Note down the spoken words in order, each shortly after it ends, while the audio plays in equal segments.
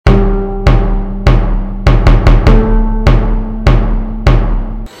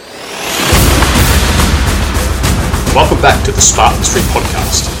back to the Spartan History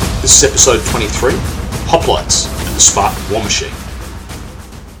Podcast. This is episode 23, Hoplites and the Spartan War Machine.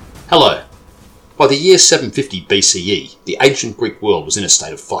 Hello. By the year 750 BCE, the ancient Greek world was in a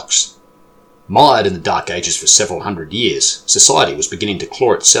state of flux. Mired in the Dark Ages for several hundred years, society was beginning to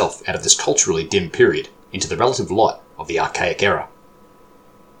claw itself out of this culturally dim period into the relative light of the Archaic era.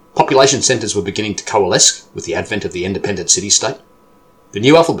 Population centres were beginning to coalesce with the advent of the independent city-state. The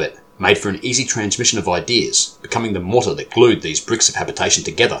new alphabet made for an easy transmission of ideas, becoming the mortar that glued these bricks of habitation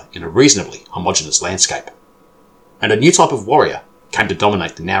together in a reasonably homogeneous landscape. And a new type of warrior came to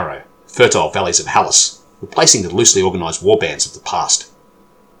dominate the narrow, fertile valleys of Hellas, replacing the loosely organised warbands of the past.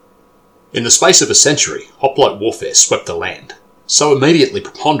 In the space of a century, hoplite warfare swept the land, so immediately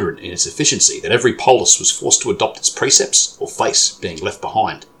preponderant in its efficiency that every polis was forced to adopt its precepts or face being left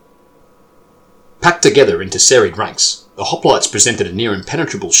behind. Packed together into serried ranks, the hoplites presented a near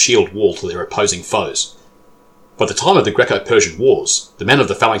impenetrable shield wall to their opposing foes. By the time of the Greco-Persian Wars, the men of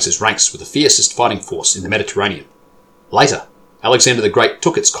the phalanx's ranks were the fiercest fighting force in the Mediterranean. Later, Alexander the Great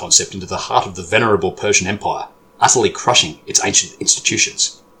took its concept into the heart of the venerable Persian Empire, utterly crushing its ancient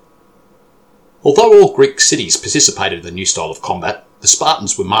institutions. Although all Greek cities participated in the new style of combat, the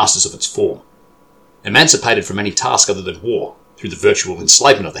Spartans were masters of its form. Emancipated from any task other than war, through the virtual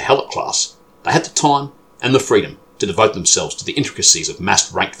enslavement of the helot class, they had the time and the freedom to devote themselves to the intricacies of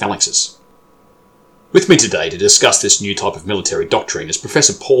massed ranked phalanxes. With me today to discuss this new type of military doctrine is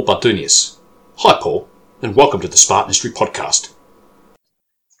Professor Paul Bardunius. Hi Paul, and welcome to the Spartan History Podcast.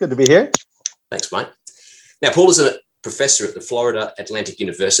 Good to be here. Thanks, mate. Now, Paul is a professor at the Florida Atlantic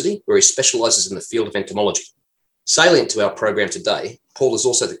University, where he specialises in the field of entomology. Salient to our program today, Paul is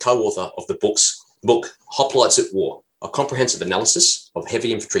also the co-author of the book Hoplites at War, a comprehensive analysis of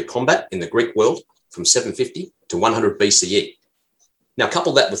heavy infantry combat in the Greek world from 750 to 100 BCE. Now,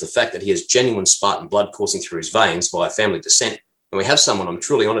 couple that with the fact that he has genuine Spartan blood coursing through his veins via family descent, and we have someone I'm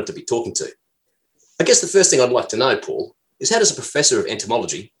truly honoured to be talking to. I guess the first thing I'd like to know, Paul, is how does a professor of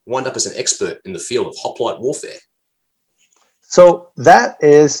entomology wind up as an expert in the field of hoplite warfare? So that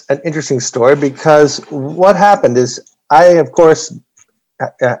is an interesting story because what happened is I, of course,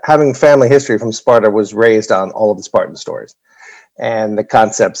 having family history from Sparta, was raised on all of the Spartan stories and the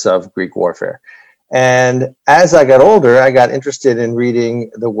concepts of Greek warfare. And as I got older, I got interested in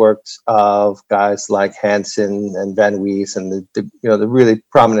reading the works of guys like Hansen and Van Wees and the really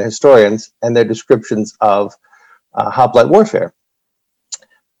prominent historians and their descriptions of hoplite warfare.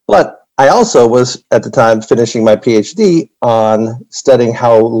 But I also was at the time finishing my PhD on studying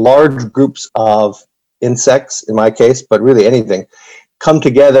how large groups of insects, in my case, but really anything, come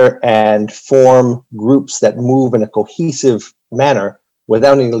together and form groups that move in a cohesive manner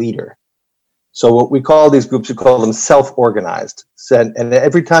without any leader. So what we call these groups, we call them self-organized. So, and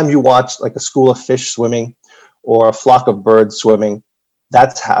every time you watch like a school of fish swimming or a flock of birds swimming,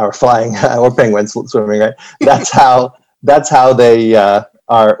 that's how, or flying, or penguins swimming, right? That's how they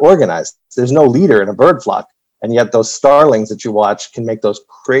are organized. There's no leader in a bird flock. And yet those starlings that you watch can make those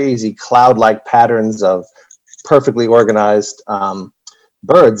crazy cloud-like patterns of perfectly organized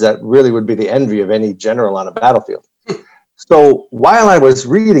birds that really would be the envy of any general on a battlefield. So while I was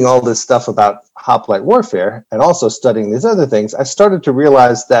reading all this stuff about hoplite warfare and also studying these other things, I started to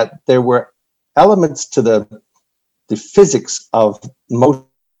realize that there were elements to the physics of motion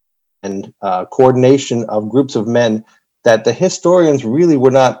and coordination of groups of men that the historians really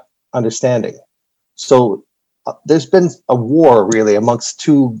were not understanding. So there's been a war really amongst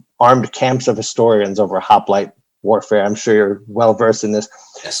two armed camps of historians over hoplite warfare. I'm sure you're well versed in this.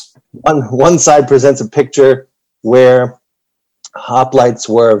 Yes. One side presents a picture where hoplites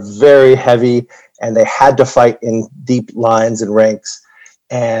were very heavy and they had to fight in deep lines and ranks,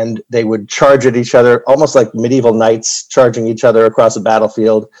 and they would charge at each other almost like medieval knights charging each other across a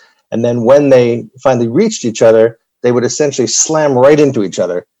battlefield. And then when they finally reached each other, they would essentially slam right into each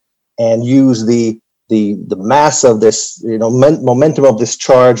other and use the mass of this, momentum of this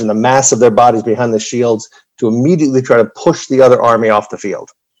charge and the mass of their bodies behind the shields to immediately try to push the other army off the field.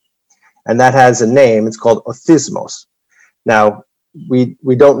 And that has a name. It's called othismos. Now,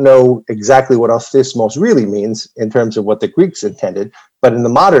 we don't know exactly what othismos really means in terms of what the Greeks intended, but in the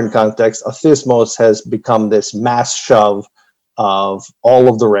modern context, othismos has become this mass shove of all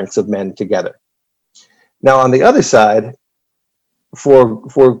of the ranks of men together. Now, on the other side,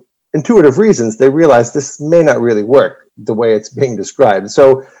 for intuitive reasons, they realized this may not really work the way it's being described.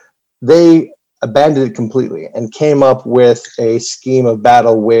 So they abandoned it completely and came up with a scheme of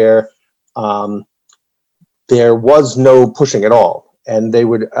battle where there was no pushing at all. And they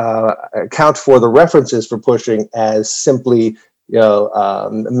would account for the references for pushing as simply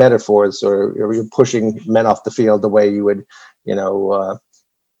metaphors, or you're pushing men off the field the way you would,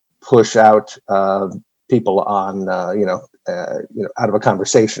 push out people on, out of a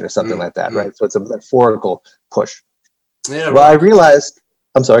conversation or something like that, right? So it's a metaphorical push. Yeah, well, I realized,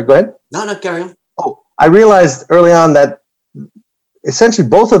 I'm sorry, go ahead. No, carry on. Oh, I realized early on that essentially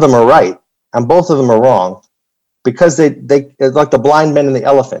both of them are right and both of them are wrong, because they like the blind men and the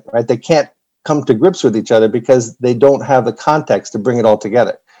elephant, right? They can't come to grips with each other because they don't have the context to bring it all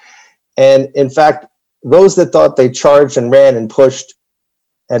together. And in fact, those that thought they charged and ran and pushed,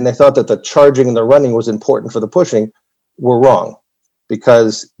 and they thought that the charging and the running was important for the pushing, were wrong,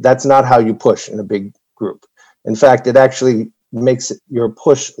 because that's not how you push in a big group. In fact, it actually makes your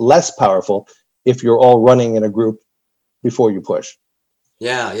push less powerful if you're all running in a group before you push.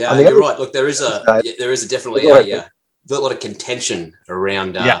 Yeah, you're right. Look, there is definitely a lot of contention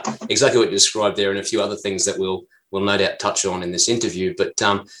around exactly what you described there, and a few other things that we'll no doubt touch on in this interview. But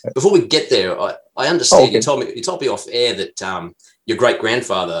before we get there, I understand you told me off air that your great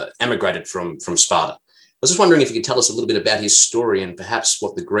grandfather emigrated from Sparta. I was just wondering if you could tell us a little bit about his story and perhaps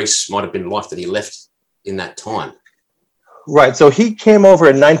what the Greece might have been like that he left in that time. Right. So he came over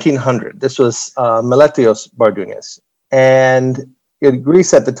in 1900. This was Meletios Bardunias, and in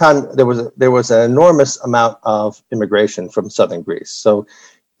Greece at the time there was an enormous amount of immigration from southern Greece. So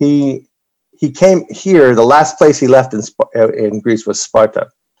he came here. The last place he left in Greece was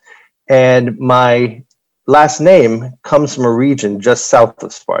Sparta, and my last name comes from a region just south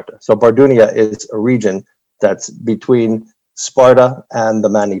of Sparta. So Bardunia is a region that's between Sparta and the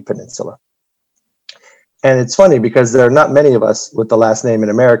Mani Peninsula. And it's funny because there are not many of us with the last name in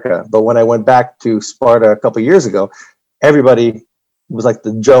America. But when I went back to Sparta a couple of years ago, everybody was like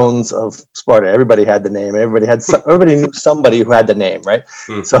the Jones of Sparta. Everybody had the name. Everybody knew somebody who had the name, right?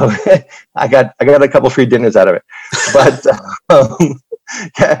 So I got a couple free dinners out of it. But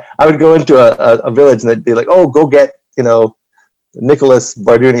I would go into a village and they'd be like, "Oh, go get Nicholas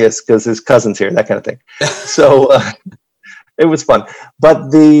Bardunias because his cousin's here," that kind of thing. So. It was fun,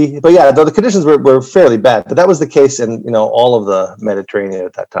 but the conditions were fairly bad. But that was the case in all of the Mediterranean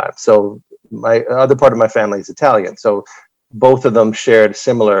at that time. So my other part of my family is Italian, so both of them shared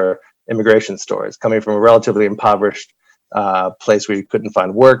similar immigration stories, coming from a relatively impoverished place where you couldn't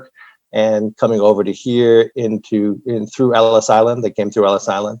find work, and coming over to here through Ellis Island. They came through Ellis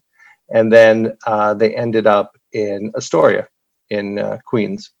Island, and then they ended up in Astoria, in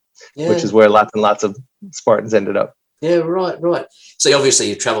Queens, which is where lots and lots of Spartans ended up. Yeah, right. So obviously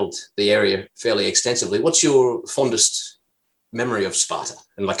you've travelled the area fairly extensively. What's your fondest memory of Sparta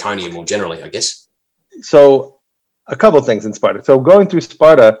and Laconia more generally, I guess? So a couple of things in Sparta. So going through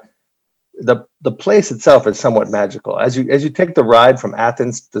Sparta, the place itself is somewhat magical. As you take the ride from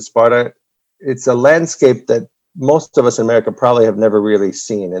Athens to Sparta, it's a landscape that most of us in America probably have never really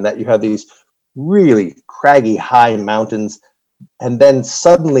seen, and that you have these really craggy high mountains and then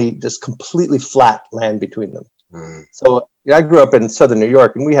suddenly just completely flat land between them. So I grew up in southern New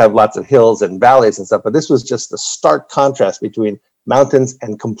York, and we have lots of hills and valleys and stuff, but this was just a stark contrast between mountains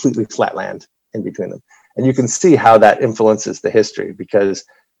and completely flat land in between them. And you can see how that influences the history, because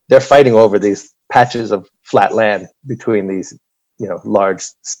they're fighting over these patches of flat land between these, large,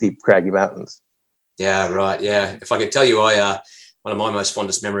 steep, craggy mountains. Yeah, right. Yeah. If I could tell you, one of my most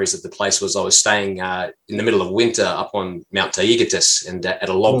fondest memories of the place was I was staying in the middle of winter up on Mount Taygetus and at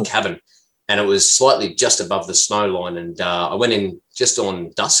a log cabin. And it was slightly just above the snow line. And I went in just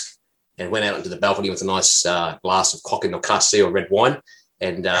on dusk and went out into the balcony with a nice glass of Coca no Cassi or red wine.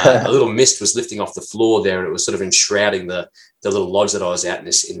 And a little mist was lifting off the floor there. It was sort of enshrouding the little lodge that I was out in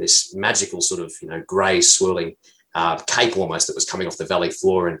this magical sort of, grey swirling cape almost that was coming off the valley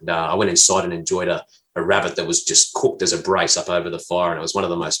floor. And I went inside and enjoyed a rabbit that was just cooked as a brace up over the fire. And it was one of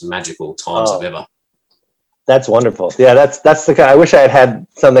the most magical times I've ever. That's wonderful. Yeah, that's the kind. I wish I had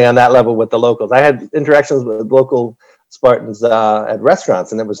something on that level with the locals. I had interactions with local Spartans at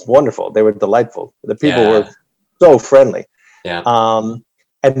restaurants, and it was wonderful. They were delightful. The people were so friendly. Yeah.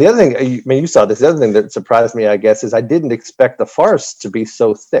 And the other thing, you saw this. The other thing that surprised me, I guess, is I didn't expect the forests to be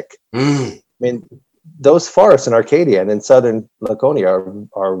so thick. I mean, those forests in Arcadia and in southern Laconia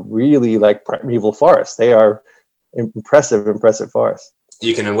are really like primeval forests. They are impressive forests.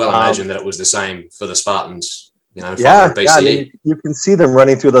 You can well imagine that it was the same for the Spartans, BCE. Yeah, I mean, you can see them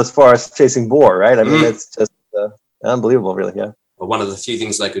running through those forests chasing boar, right? I mean, it's just unbelievable, really, yeah. Well, one of the few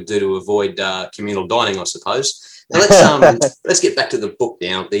things they could do to avoid communal dining, I suppose. Now, let's get back to the book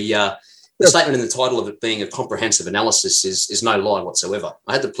now. The statement in the title of it being a comprehensive analysis is no lie whatsoever.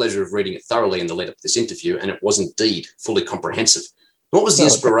 I had the pleasure of reading it thoroughly in the lead up to this interview, and it was indeed fully comprehensive. What was the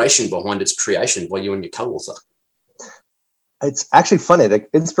inspiration behind its creation by you and your co-author? It's actually funny. The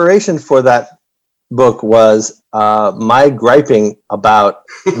inspiration for that book was my griping about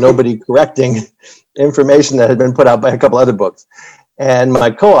nobody correcting information that had been put out by a couple other books. And my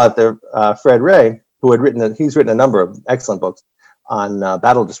co-author, Fred Ray, he's written a number of excellent books on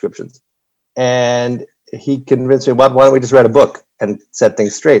battle descriptions. And he convinced me, well, why don't we just write a book and set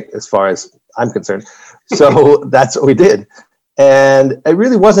things straight as far as I'm concerned. So that's what we did. And it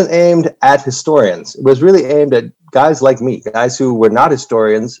really wasn't aimed at historians. It was really aimed at guys like me, guys who were not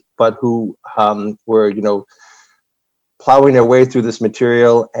historians, but who were, plowing their way through this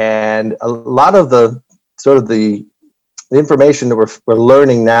material. And a lot of the information that we're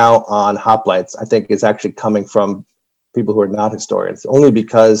learning now on hoplites, I think, is actually coming from people who are not historians, only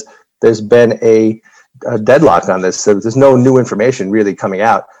because there's been a deadlock on this. So there's no new information really coming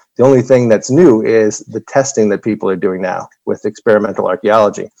out. The only thing that's new is the testing that people are doing now with experimental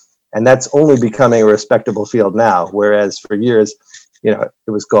archaeology. And that's only becoming a respectable field now. Whereas for years, it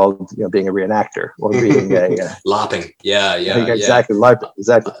was called, being a reenactor or being a LARPing. Yeah. Exactly. LARPing.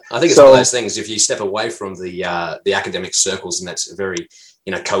 Exactly. I think it's one of those things. If you step away from the academic circles, and that's a very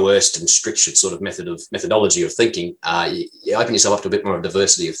coerced and structured sort of methodology of thinking, you open yourself up to a bit more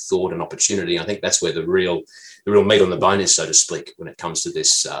diversity of thought and opportunity. I think that's where the real meat on the bone is, so to speak, when it comes to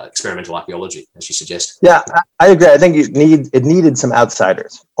this experimental archaeology, as you suggest. Yeah, I agree. I think it needed some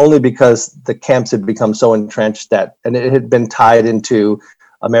outsiders, only because the camps had become so entrenched and it had been tied into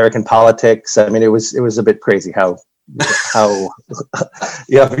American politics. I mean, it was a bit crazy how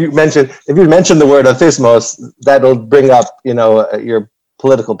if you mention the word Othismos, that'll bring up your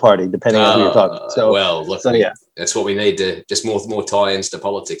political party, depending on who you're talking. So, that's what we need, to just more tie-ins to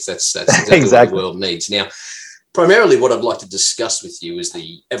politics. That's exactly exactly what the world needs now. Primarily, what I'd like to discuss with you is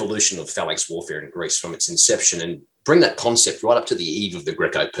the evolution of phalanx warfare in Greece from its inception, and bring that concept right up to the eve of the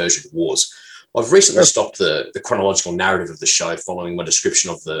Greco-Persian Wars. I've recently stopped the chronological narrative of the show following my description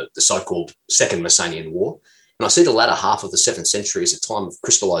of the so-called Second Messenian War, and I see the latter half of the 7th century as a time of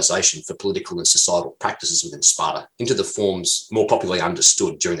crystallization for political and societal practices within Sparta into the forms more popularly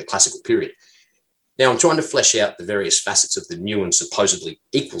understood during the classical period. Now, I'm trying to flesh out the various facets of the new and supposedly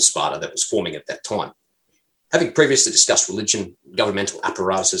equal Sparta that was forming at that time. Having previously discussed religion, governmental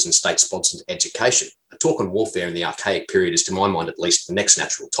apparatuses and state-sponsored education, a talk on warfare in the archaic period is, to my mind at least, the next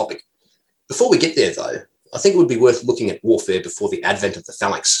natural topic. Before we get there, though, I think it would be worth looking at warfare before the advent of the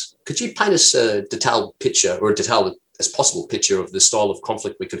phalanx. Could you paint us a detailed picture, or a detailed as possible picture, of the style of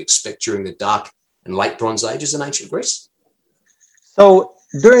conflict we could expect during the Dark and Late Bronze Ages in ancient Greece? So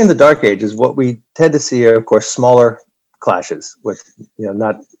during the Dark Ages, what we tend to see are, of course, smaller clashes with,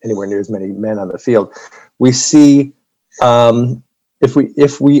 not anywhere near as many men on the field. We see,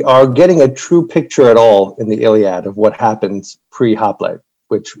 if we are getting a true picture at all in the Iliad of what happens pre-hoplite,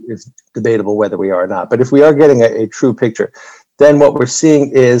 which is debatable whether we are or not, but if we are getting a true picture, then what we're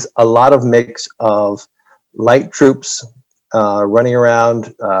seeing is a lot of mix of light troops running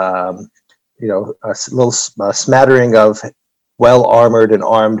around, a little smattering of well-armored and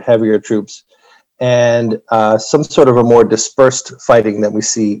armed heavier troops, and some sort of a more dispersed fighting that we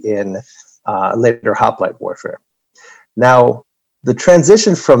see in later hoplite warfare. Now, the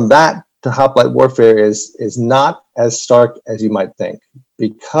transition from that to hoplite warfare is not as stark as you might think,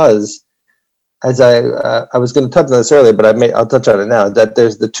 because, as I was going to touch on this earlier, but I'll touch on it now, that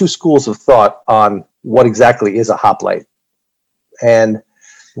there's the two schools of thought on what exactly is a hoplite. And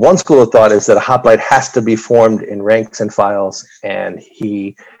one school of thought is that a hoplite has to be formed in ranks and files, and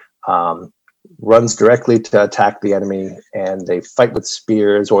he runs directly to attack the enemy, and they fight with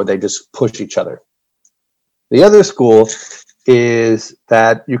spears, or they just push each other. The other school is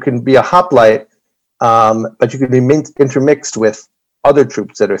that you can be a hoplite, but you can be intermixed with other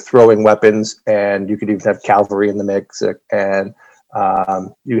troops that are throwing weapons, and you could even have cavalry in the mix, and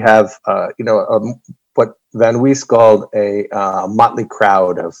you have what Van Wees called a motley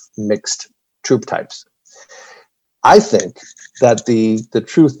crowd of mixed troop types. I think that the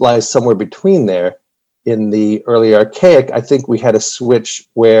truth lies somewhere between there. In the early archaic, I think we had a switch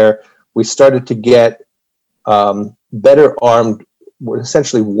where we started to get better armed,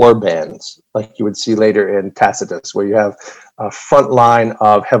 essentially war bands, like you would see later in Tacitus, where you have a front line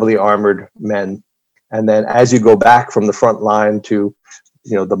of heavily armored men, and then as you go back from the front line to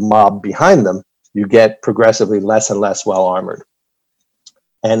the mob behind them, you get progressively less and less well armored,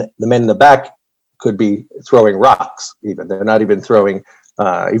 and the men in the back could be throwing rocks. Even they're not even throwing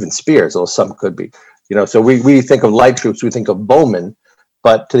even spears, or some could be. So we think of light troops, we think of bowmen,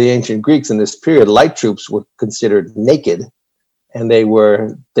 but to the ancient Greeks in this period, light troops were considered naked, and they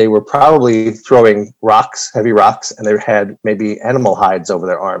were probably throwing rocks, heavy rocks, and they had maybe animal hides over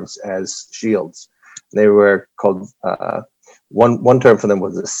their arms as shields. They were called one term for them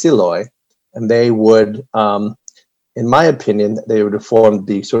was a siloi, and they would, in my opinion, they would have formed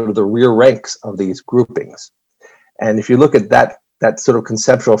the sort of the rear ranks of these groupings. And if you look at that sort of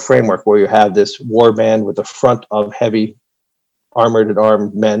conceptual framework where you have this war band with the front of heavy armored and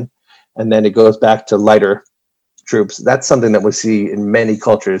armed men, and then it goes back to lighter troops, that's something that we see in many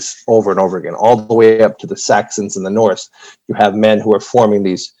cultures over and over again, all the way up to the Saxons in the North. You have men who are forming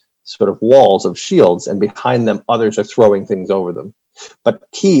these sort of walls of shields, and behind them others are throwing things over them. But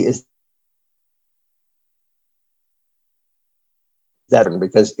key is that,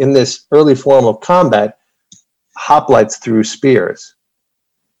 because in this early form of combat, hoplites threw spears.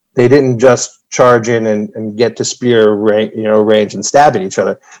 They didn't just charge in and get to spear range and stab at each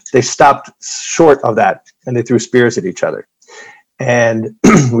other. They stopped short of that, and they threw spears at each other. And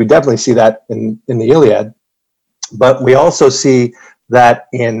we definitely see that in the Iliad, but we also see that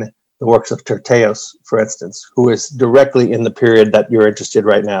in the works of Tyrtaeus, for instance, who is directly in the period that you're interested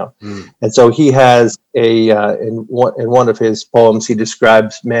right now. And so he has in one of his poems, he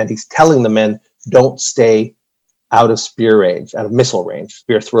describes, he's telling the men, don't stay out of spear range, out of missile range,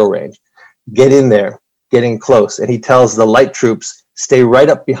 spear throw range. Get in there, get in close. And he tells the light troops, stay right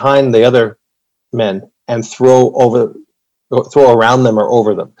up behind the other men and throw around them or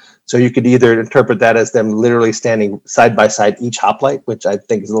over them. So you could either interpret that as them literally standing side by side, each hoplite, which I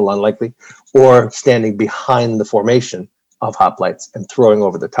think is a little unlikely, or standing behind the formation of hoplites and throwing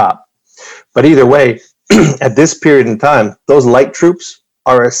over the top. But either way, at this period in time, those light troops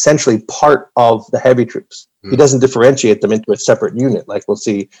are essentially part of the heavy troops. He doesn't differentiate them into a separate unit like we'll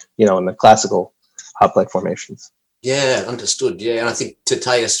see, in the classical hoplite formations. Yeah, understood. Yeah, and I think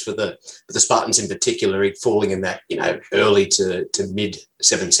Tyrtaeus for the Spartans in particular, falling in that early to mid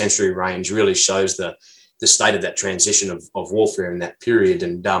 7th century range, really shows the state of that transition of warfare in that period.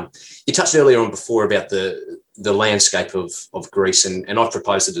 And you touched earlier on before about the landscape of Greece, and I've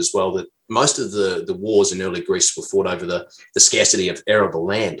proposed it as well, that most of the wars in early Greece were fought over the scarcity of arable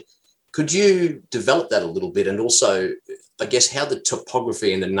land. Could you develop that a little bit, and also, I guess, how the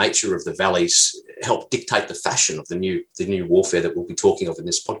topography and the nature of the valleys help dictate the fashion of the new warfare that we'll be talking of in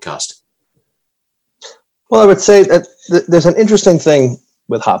this podcast? Well, I would say that there's an interesting thing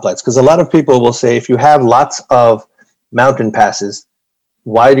with hoplites, because a lot of people will say, if you have lots of mountain passes,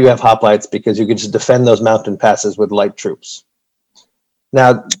 why do you have hoplites? Because you can just defend those mountain passes with light troops.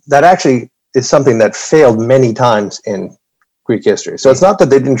 Now, that actually is something that failed many times in Greek history. So it's not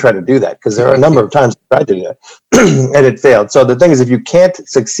that they didn't try to do that, because there are a number of times they tried to do that, and it failed. So the thing is, if you can't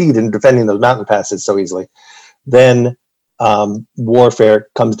succeed in defending those mountain passes so easily, then warfare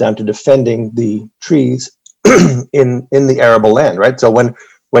comes down to defending the trees in the arable land, right? So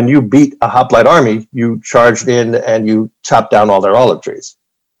when you beat a hoplite army, you charged in and you chopped down all their olive trees,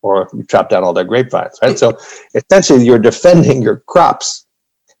 or you chopped down all their grapevines, right? So essentially you're defending your crops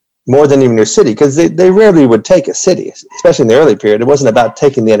more than even your city, because they rarely would take a city, especially in the early period. It wasn't about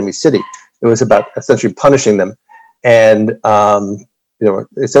taking the enemy city. It was about essentially punishing them and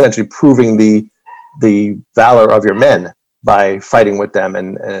essentially proving the valor of your men by fighting with them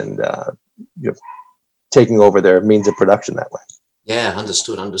and taking over their means of production that way. Yeah,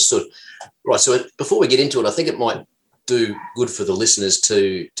 understood. Right, so before we get into it, I think it might do good for the listeners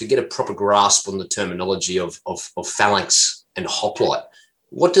to get a proper grasp on the terminology of phalanx and hoplite.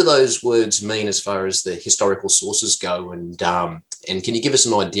 What do those words mean as far as the historical sources go, and can you give us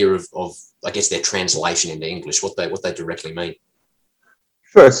an idea of I guess their translation into English, what they directly mean?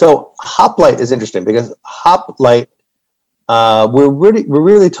 Sure. So hoplite is interesting because hoplite, we're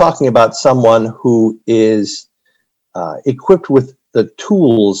really talking about someone who is equipped with the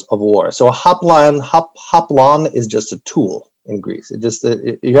tools of war. So a hoplon is just a tool in Greece.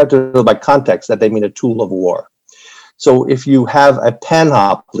 You have to know by context that they mean a tool of war. So if you have a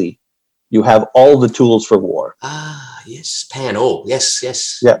panoply, you have all the tools for war. Yes,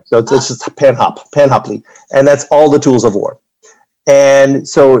 yes. Yeah, so it's just panoply, and that's all the tools of war. And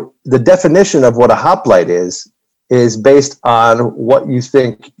so the definition of what a hoplite is based on what you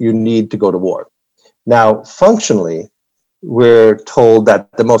think you need to go to war. Now, functionally, we're told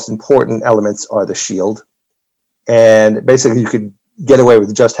that the most important elements are the shield, and basically you could get away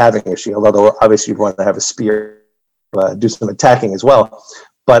with just having a shield, although obviously you'd want to have a spear. Do some attacking as well,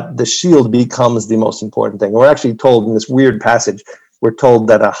 but the shield becomes the most important thing. We're actually told in this weird passage, we're told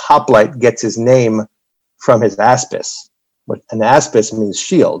that a hoplite gets his name from his aspis. An aspis means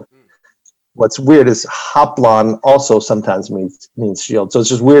shield. What's weird is hoplon also sometimes means shield. So it's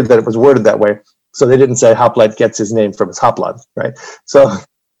just weird that it was worded that way. So they didn't say hoplite gets his name from his hoplon, right? So,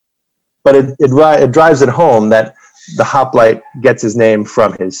 but it drives it home that the hoplite gets his name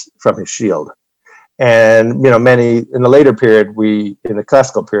from his shield. And many in the later period, in the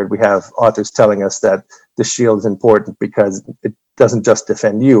classical period, we have authors telling us that the shield is important because it doesn't just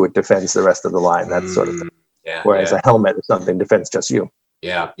defend you; it defends the rest of the line. That sort of thing. Yeah. Whereas a helmet or something defends just you.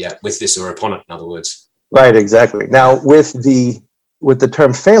 Yeah. With this or upon it, in other words. Right. Exactly. Now, with the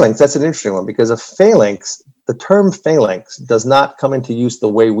term phalanx, that's an interesting one because the term phalanx does not come into use the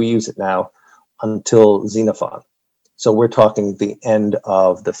way we use it now until Xenophon. So we're talking the end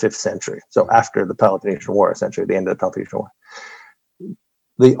of the 5th century. So after the Peloponnesian War, essentially, the end of the Peloponnesian War.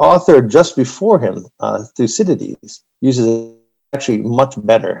 The author just before him, Thucydides, uses it actually much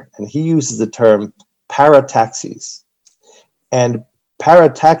better. And he uses the term parataxis. And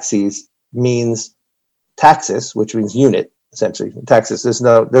parataxis means taxis, which means unit, essentially. Taxis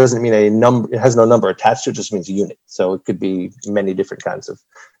doesn't mean a number, it has no number attached to it, just means unit. So it could be many different kinds of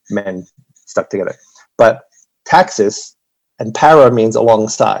men stuck together. But taxis and para means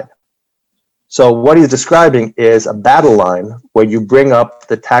alongside. So what he's describing is a battle line where you bring up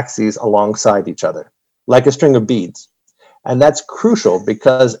the taxis alongside each other, like a string of beads. And that's crucial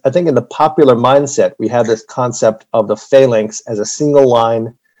because I think in the popular mindset, we have this concept of the phalanx as a single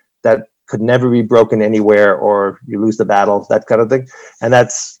line that could never be broken anywhere or you lose the battle, that kind of thing. And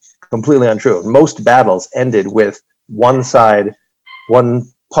that's completely untrue. Most battles ended with one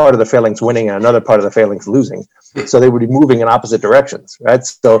part of the phalanx winning and another part of the phalanx losing. So they would be moving in opposite directions, right?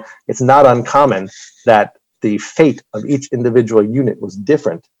 So it's not uncommon that the fate of each individual unit was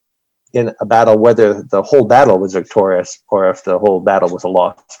different in a battle, whether the whole battle was victorious or if the whole battle was a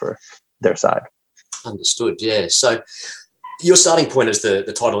loss for their side. Understood, yeah. So your starting point, as the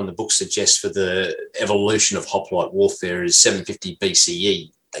title in the book suggests, for the evolution of hoplite warfare is 750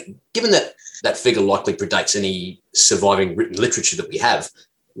 BCE. Given that figure likely predates any surviving written literature that we have,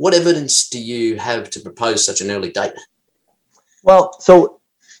 what evidence do you have to propose such an early date? Well, so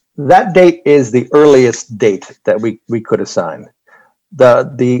that date is the earliest date that we could assign.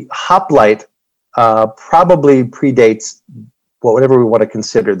 The hoplite probably predates whatever we want to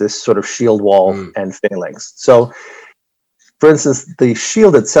consider this sort of shield wall and phalanx. So, for instance, the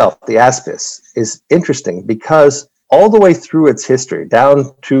shield itself, the aspis, is interesting because all the way through its history,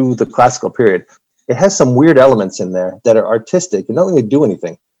 down to the classical period, it has some weird elements in there that are artistic and don't really do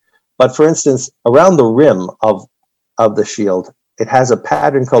anything. But for instance, around the rim of the shield, it has a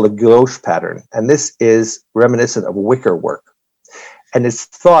pattern called a gouache pattern. And this is reminiscent of wicker work. And I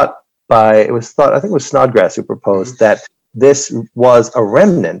think it was Snodgrass who proposed that this was a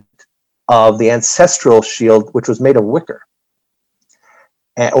remnant of the ancestral shield, which was made of wicker.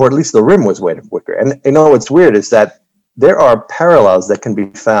 Or at least the rim was made of wicker. And what's weird is that there are parallels that can be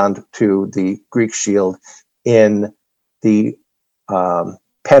found to the Greek shield in the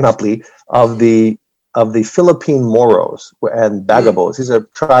panoply of the Philippine Moros and Bagabos. These are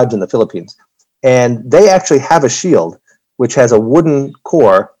tribes in the Philippines. And they actually have a shield which has a wooden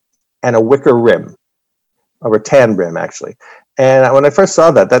core and a wicker rim, a rattan rim, actually. And when I first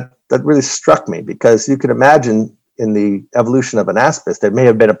saw that really struck me because you could imagine in the evolution of an aspis, there may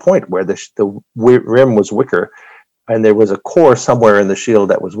have been a point where the rim was wicker and there was a core somewhere in the shield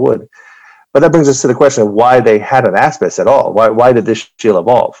that was wood. But that brings us to the question of why they had an aspis at all. Why did this shield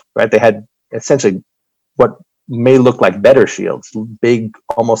evolve, right? They had essentially what may look like better shields, big,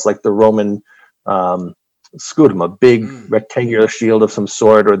 almost like the Roman scutum, a big rectangular shield of some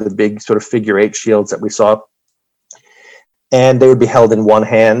sort, or the big sort of figure 8 shields that we saw. And they would be held in one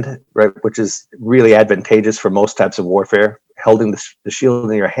hand, right, which is really advantageous for most types of warfare. Holding the shield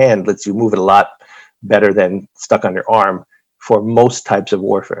in your hand lets you move it a lot better than stuck on your arm for most types of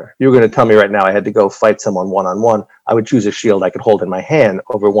warfare. If you were going to tell me right now I had to go fight someone one-on-one, I would choose a shield I could hold in my hand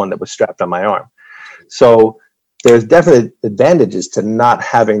over one that was strapped on my arm. So there's definite advantages to not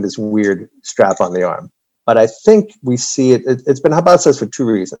having this weird strap on the arm. But I think we see it's been hypothesized for 2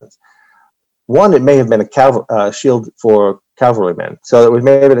 reasons. One, it may have been a shield for cavalrymen. So it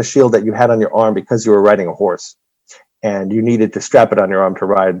may have been a shield that you had on your arm because you were riding a horse and you needed to strap it on your arm to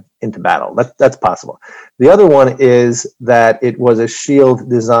ride into battle. That's possible. The other one is that it was a shield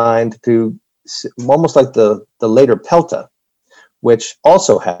designed to, almost like the later pelta, which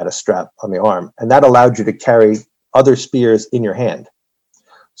also had a strap on the arm, and that allowed you to carry other spears in your hand.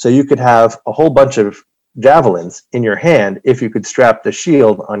 So you could have a whole bunch of javelins in your hand if you could strap the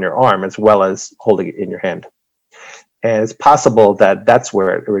shield on your arm as well as holding it in your hand. And it's possible that that's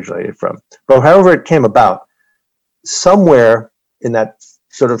where it originated from. But however it came about, somewhere in that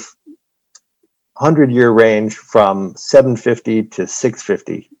sort of 100-year range from 750 to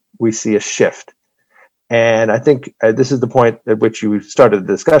 650, we see a shift. And I think this is the point at which you started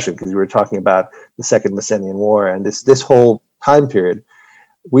the discussion, because you were talking about the Second Messenian War and this whole time period.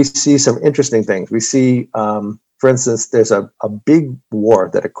 we see some interesting things. We see, for instance, there's a big war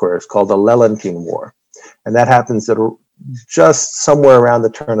that occurs called the Lelantine War, and that happens just somewhere around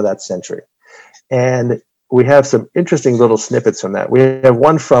the turn of that century. And we have some interesting little snippets from that. We have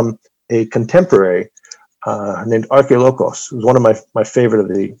one from a contemporary named Archilochos, who's one of my favorite of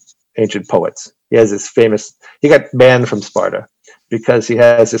the ancient poets. He has this he got banned from Sparta because he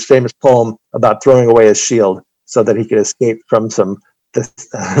has this famous poem about throwing away his shield so that he could escape from some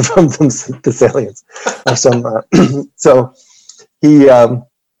Thessalians. So he,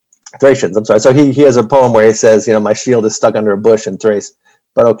 Thracians, I'm sorry. So he has a poem where he says, my shield is stuck under a bush in Thrace,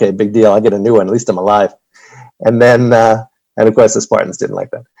 but okay, big deal. I'll get a new one. At least I'm alive. And then, and of course the Spartans didn't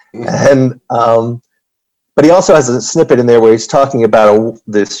like that. And, but he also has a snippet in there where he's talking about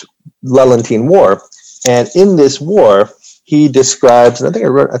this Lelantine War. And in this war, he describes, and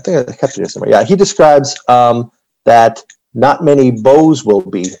I think I kept it somewhere. Yeah, he describes that not many bows will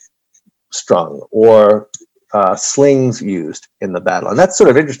be strung or slings used in the battle. And that's sort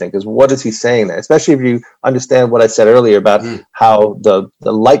of interesting because what is he saying there? Especially if you understand what I said earlier about how the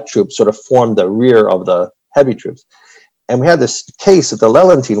light troops sort of formed the rear of the heavy troops. And we have this case of the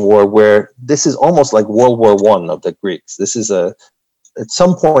Lelantine War where this is almost like World War I of the Greeks. This is at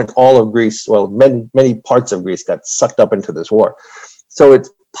some point, all of Greece, well, many parts of Greece got sucked up into this war. So it's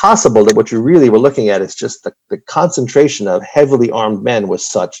possible that what you really were looking at is just the concentration of heavily armed men was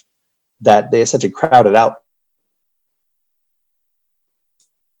such that they essentially crowded out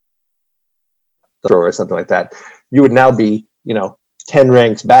or something like that. You would now be, 10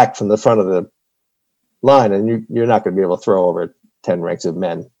 ranks back from the front of the line, and you're not going to be able to throw over 10 ranks of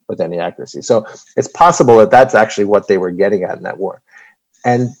men with any accuracy. So it's possible that that's actually what they were getting at in that war.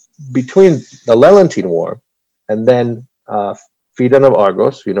 And between the Lelantine War and then Phaedon of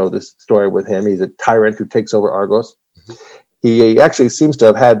Argos, you know this story with him. He's a tyrant who takes over Argos. Mm-hmm. He actually seems to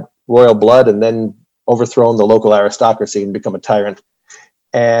have had royal blood and then overthrown the local aristocracy and become a tyrant.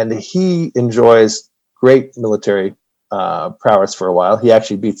 And he enjoys great military prowess for a while. He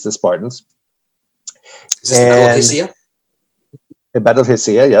actually beats the Spartans. Is this the Battle of Hysia? The Battle of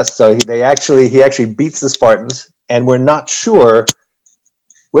Hysia, yes. So he actually beats the Spartans, and we're not sure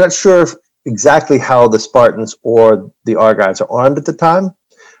exactly how the Spartans or the Argives are armed at the time,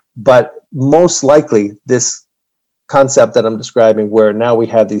 but most likely this concept that I'm describing, where now we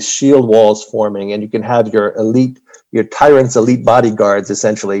have these shield walls forming, and you can have your tyrant's elite bodyguards,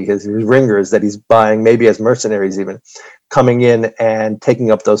 essentially his ringers that he's buying, maybe as mercenaries even, coming in and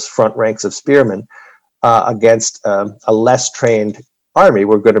taking up those front ranks of spearmen against a less trained army,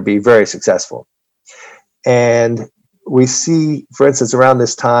 we're going to be very successful. And we see, for instance, around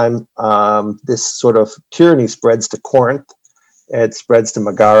this time, this sort of tyranny spreads to Corinth, it spreads to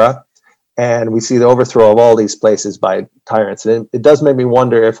Megara, and we see the overthrow of all these places by tyrants. And it does make me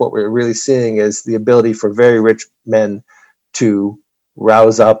wonder if what we're really seeing is the ability for very rich men to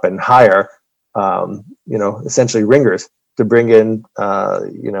rouse up and hire, essentially ringers to bring in,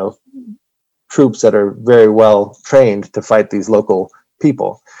 troops that are very well trained to fight these local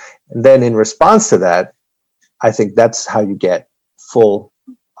people. And then in response to that, I think that's how you get full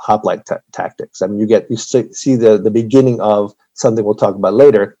hoplite tactics. I mean, you see the beginning of something we'll talk about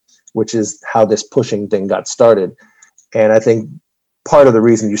later, which is how this pushing thing got started. And I think part of the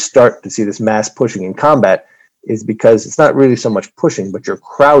reason you start to see this mass pushing in combat is because it's not really so much pushing, but you're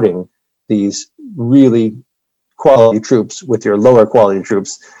crowding these really quality troops with your lower quality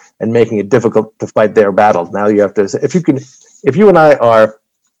troops and making it difficult to fight their battles. Now you have to, if you and I are,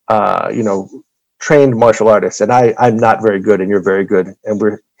 trained martial artists, and I'm not very good and you're very good, and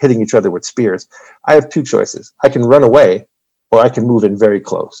we're hitting each other with spears, I have two choices. I can run away, or I can move in very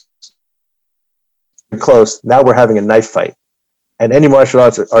close. Now we're having a knife fight. And any martial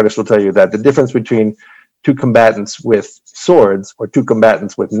arts artist will tell you that the difference between two combatants with swords or two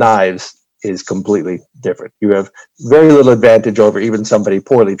combatants with knives is completely different. You have very little advantage over even somebody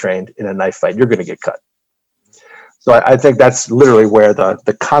poorly trained in a knife fight. You're going to get cut. So I think that's literally where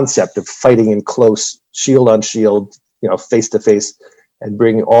the concept of fighting in close, shield on shield, face to face, and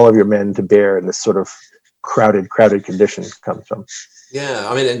bringing all of your men to bear in this sort of crowded condition comes from. Yeah,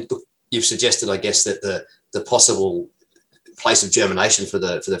 I mean, and you've suggested, I guess, that the possible place of germination for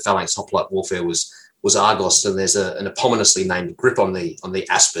the phalanx hoplite warfare was Argos, and there's an eponymously named grip on the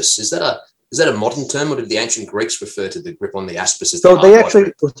Aspis. Is that a modern term, or did the ancient Greeks refer to the grip on the Aspis as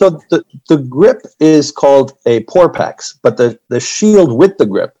the grip is called a porpax, but the shield with the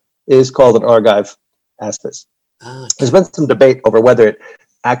grip is called an Argive Aspis. Okay. There's been some debate over whether it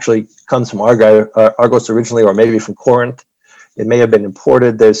actually comes from Argos originally, or maybe from Corinth. It may have been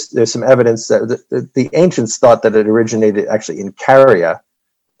imported. There's some evidence that the ancients thought that it originated actually in Caria,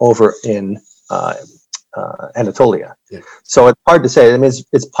 over in Anatolia. Yeah. So it's hard to say. I mean,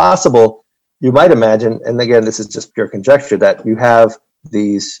 it's possible. You might imagine, and again, this is just pure conjecture, that you have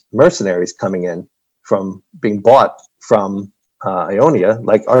these mercenaries coming in from being bought from Ionia,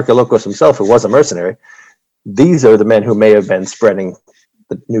 like Archilochus himself, who was a mercenary. These are the men who may have been spreading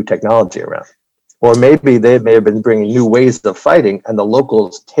the new technology around. Or maybe they may have been bringing new ways of fighting, and the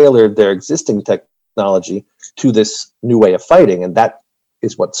locals tailored their existing technology to this new way of fighting, and that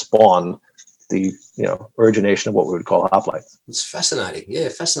is what spawned the origination of what we would call hoplites. It's fascinating. Yeah,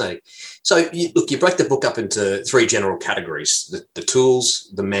 fascinating. So, you break the book up into three general categories: the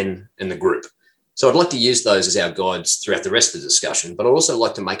tools, the men, and the group. So I'd like to use those as our guides throughout the rest of the discussion, but I'd also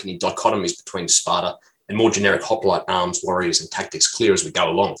like to make any dichotomies between Sparta and more generic hoplite arms, warriors, and tactics clear as we go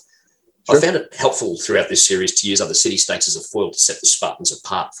along. Sure. I found it helpful throughout this series to use other city-states as a foil to set the Spartans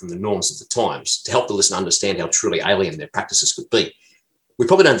apart from the norms of the times, to help the listener understand how truly alien their practices could be. We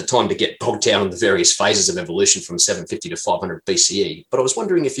probably don't have the time to get bogged down in the various phases of evolution from 750 to 500 BCE, but I was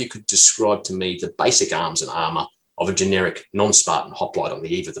wondering if you could describe to me the basic arms and armour of a generic non-Spartan hoplite on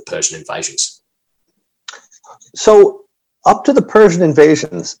the eve of the Persian invasions. So up to the Persian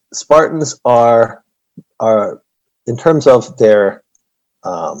invasions, Spartans are in terms of their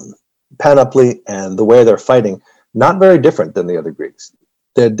panoply and the way they're fighting, not very different than the other Greeks.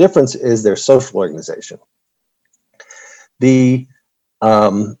 The difference is their social organization. The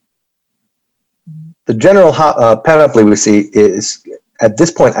general panoply we see is at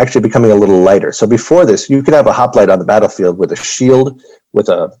this point actually becoming a little lighter. So before this, you could have a hoplite on the battlefield with a shield, with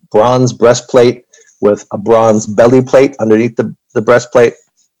a bronze breastplate, with a bronze belly plate underneath the breastplate.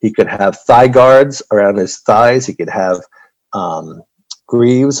 He could have thigh guards around his thighs. He could have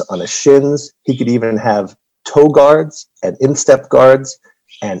greaves on his shins. He could even have toe guards and instep guards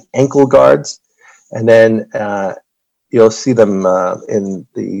and ankle guards. And then you'll see them in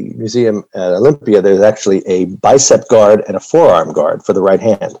the museum at Olympia. There's actually a bicep guard and a forearm guard for the right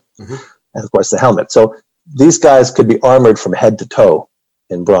hand. Mm-hmm. And of course the helmet. So these guys could be armored from head to toe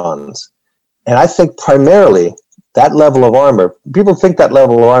in bronze. And I think primarily that level of armor, people think that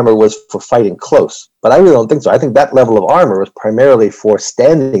level of armor was for fighting close, but I really don't think so. I think that level of armor was primarily for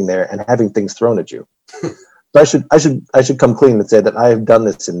standing there and having things thrown at you. So I should come clean and say that I have done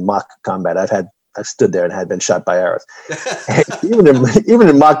this in mock combat. I've stood there and had been shot by arrows. even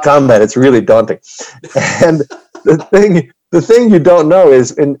in mock combat, it's really daunting. And the thing you don't know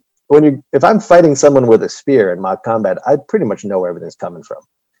is if I'm fighting someone with a spear in mock combat, I pretty much know where everything's coming from.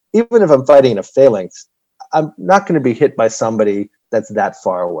 Even if I'm fighting in a phalanx, I'm not going to be hit by somebody that's that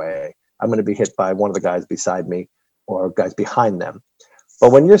far away. I'm going to be hit by one of the guys beside me or guys behind them.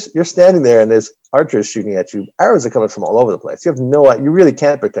 But when you're standing there and there's archers shooting at you, arrows are coming from all over the place. You really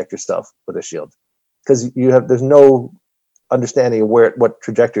can't protect yourself with a shield because there's no understanding of what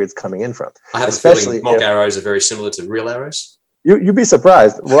trajectory it's coming in from. I have especially a feeling mock arrows are very similar to real arrows. You'd be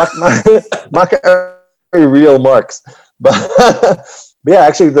surprised. Mock arrows are real marks, but yeah,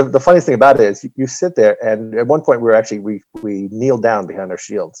 actually, the funniest thing about it is you sit there, and at one point we kneeled down behind our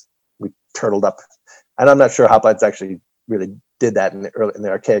shields. We turtled up, and I'm not sure hoplites actually really did that in the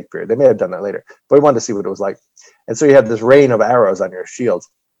archaic period. They may have done that later, but we wanted to see what it was like. And so you have this rain of arrows on your shields,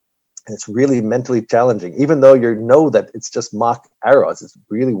 and it's really mentally challenging, even though you know that it's just mock arrows. It's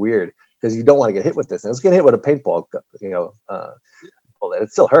really weird because you don't want to get hit with this. And it's getting hit with a paintball, bullet.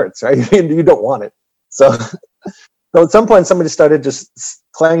 It still hurts, right? You don't want it. So at some point, somebody started just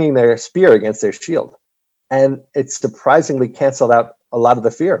clanging their spear against their shield. And it surprisingly canceled out a lot of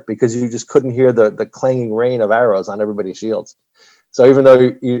the fear because you just couldn't hear the clanging rain of arrows on everybody's shields. So even though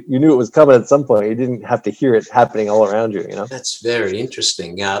you knew it was coming at some point, you didn't have to hear it happening all around you. That's very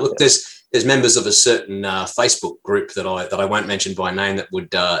interesting. Look, there's members of a certain Facebook group that I won't mention by name that would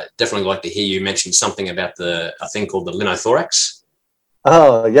definitely like to hear you mention something about a thing called the linothorax.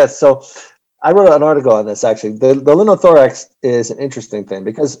 Oh, yes. So I wrote an article on this, actually. The linothorax is an interesting thing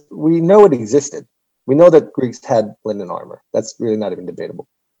because we know it existed. We know that Greeks had linen armor. That's really not even debatable.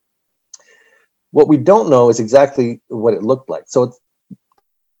 What we don't know is exactly what it looked like. So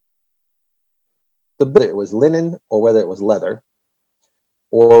whether it was linen or whether it was leather,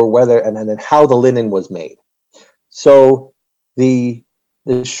 or whether and then how the linen was made. So the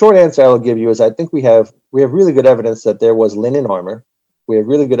short answer I'll give you is I think we have really good evidence that there was linen armor. We have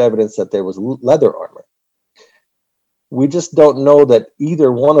really good evidence that there was leather armor. We just don't know that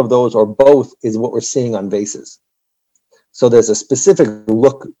either one of those or both is what we're seeing on vases. So there's a specific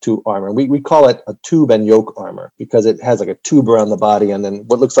look to armor. We call it a tube and yoke armor because it has like a tube around the body and then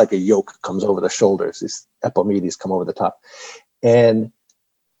what looks like a yoke comes over the shoulders. These epimedes come over the top. And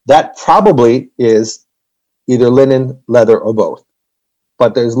that probably is either linen, leather, or both.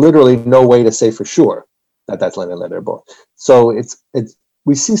 but there's literally no way to say for sure that that's linen leather bone. So it's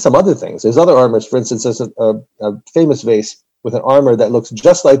we see some other things. There's other armors. For instance, there's a famous vase with an armor that looks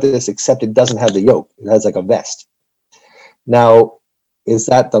just like this, except it doesn't have the yoke. It has like a vest. Now, is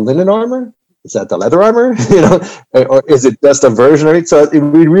that the linen armor? Is that the leather armor? Or is it just a version of it? So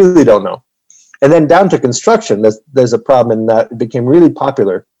we really don't know. And then down to construction, there's a problem in that it became really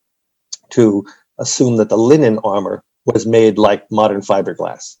popular to assume that the linen armor was made like modern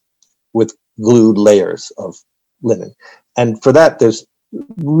fiberglass with glued layers of linen. And for that, there's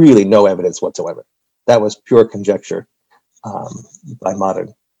really no evidence whatsoever. That was pure conjecture by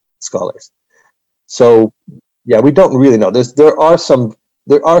modern scholars. So, yeah, we don't really know. There are some.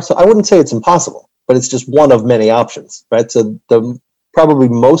 I wouldn't say it's impossible, but it's just one of many options, right? So if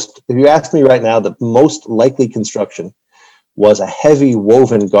you ask me right now, the most likely construction was a heavy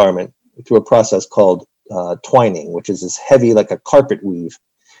woven garment through a process called twining, which is this heavy, like a carpet weave.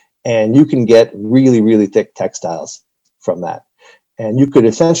 And you can get really, really thick textiles from that. And you could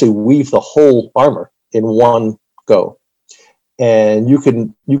essentially weave the whole armor in one go. And you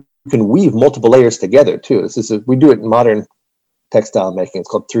can weave multiple layers together too. We do it in modern textile making. It's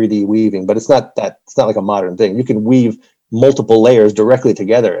called 3D weaving, but it's not like a modern thing. You can weave multiple layers directly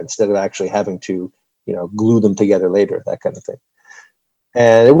together instead of actually having to, glue them together later, that kind of thing.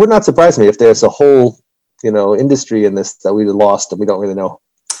 And it would not surprise me if there's a whole, industry in this that we lost and we don't really know.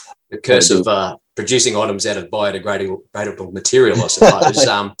 The curse of producing items out of biodegradable material, I suppose.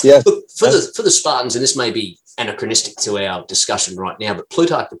 Yeah. Look, for the Spartans, and this may be anachronistic to our discussion right now, but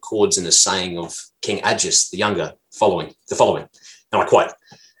Plutarch records in a saying of King Agis the Younger the following, and I quote,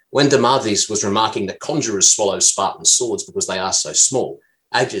 "When Demades was remarking that conjurers swallow Spartan swords because they are so small,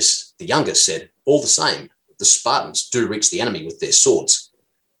 Agis the Younger said, all the same, the Spartans do reach the enemy with their swords."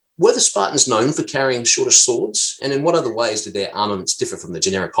 Were the Spartans known for carrying shorter swords? And in what other ways did their armaments differ from the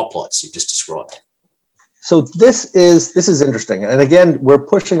generic hoplites you've just described? So this is interesting. And again, we're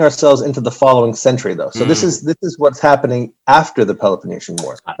pushing ourselves into the following century, though. So this is what's happening after the Peloponnesian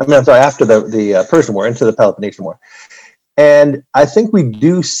War. After the Persian War, into the Peloponnesian War. And I think we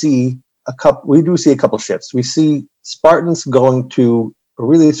do see a couple shifts. We see Spartans going to a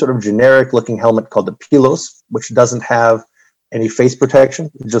really sort of generic looking helmet called the pilos, which doesn't have any face protection.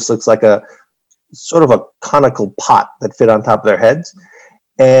 It just looks like a sort of a conical pot that fit on top of their heads.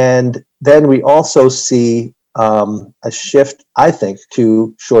 And then we also see a shift, I think,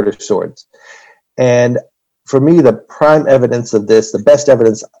 to shorter swords. And for me, the prime evidence of this, the best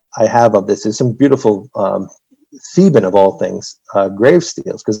evidence I have of this, is some beautiful Theban, of all things, grave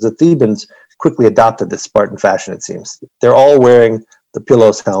steels, because the Thebans quickly adopted this Spartan fashion, it seems. They're all wearing the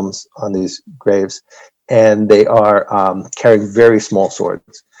pilos helms on these graves, and they are carrying very small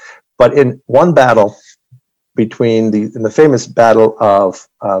swords. But in one battle in the famous battle of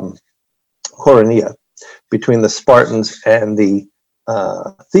Coronea, between the Spartans and the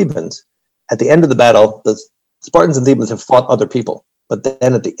Thebans, at the end of the battle, the Spartans and Thebans have fought other people, but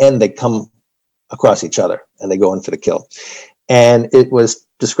then at the end they come across each other and they go in for the kill. And it was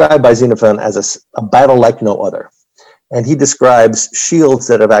described by Xenophon as a battle like no other. And he describes shields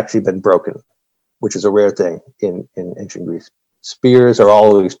that have actually been broken, which is a rare thing in ancient Greece. Spears are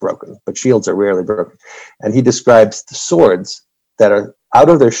always broken, but shields are rarely broken. And he describes the swords that are out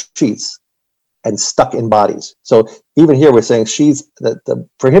of their sheaths and stuck in bodies. So even here we're saying sheaths,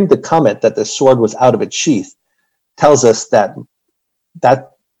 for him to comment that the sword was out of its sheath tells us that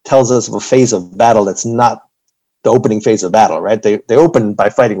tells us of a phase of battle that's not the opening phase of battle, right? They open by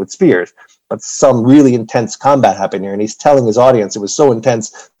fighting with spears, but some really intense combat happened here, and he's telling his audience it was so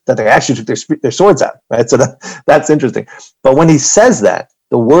intense that they actually took their swords out, right? So that's interesting. But when he says that,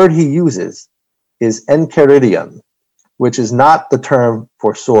 the word he uses is enchiridion, which is not the term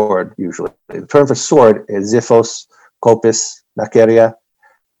for sword usually. The term for sword is xiphos, kopis, nakeria.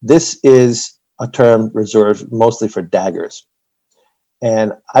 This is a term reserved mostly for daggers.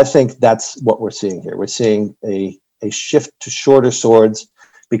 And I think that's what we're seeing here. We're seeing a shift to shorter swords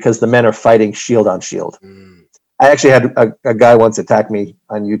because the men are fighting shield on shield. I actually had a guy once attack me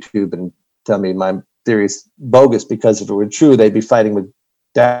on YouTube and tell me my theory is bogus because if it were true, they'd be fighting with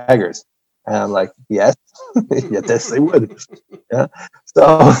daggers. And I'm like, yes, yes, they would. Yeah.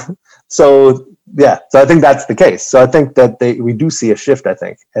 So I think that's the case. So I think that we do see a shift, I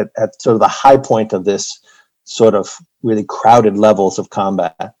think, at sort of the high point of this sort of really crowded levels of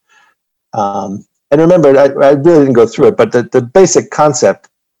combat. And remember, I really didn't go through it, but the basic concept,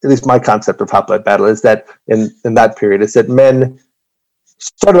 at least my concept of hoplite battle, is that in that period, is that men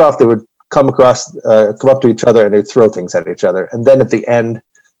started off, they would come up to each other and they'd throw things at each other. And then at the end,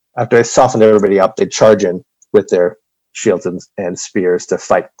 after they softened everybody up, they'd charge in with their shields and spears to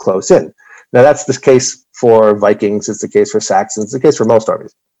fight close in. Now, that's the case for Vikings. It's the case for Saxons. It's the case for most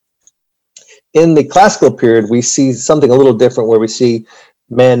armies. In the classical period, we see something a little different, where we see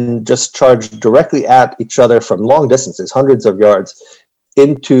men just charge directly at each other from long distances, hundreds of yards,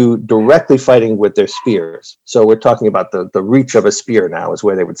 into directly fighting with their spears. So we're talking about the reach of a spear now is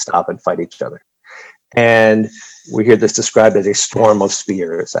where they would stop and fight each other. And we hear this described as a storm of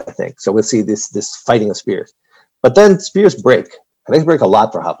spears, I think. So we'll see this fighting of spears. But then spears break, and they break a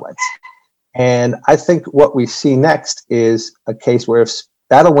lot for hoplites. And I think what we see next is a case where if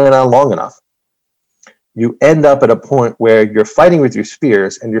battle went on long enough, you end up at a point where you're fighting with your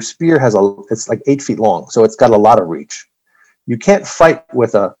spears, and your spear it's like 8 feet long, so it's got a lot of reach. You can't fight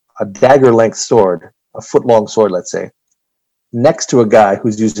with a dagger-length sword, a foot-long sword, let's say, next to a guy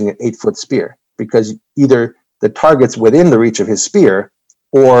who's using an 8-foot spear, because either the target's within the reach of his spear,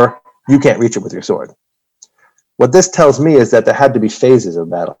 or you can't reach it with your sword. What this tells me is that there had to be phases of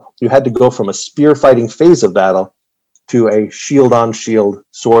battle. You had to go from a spear fighting phase of battle to a shield-on-shield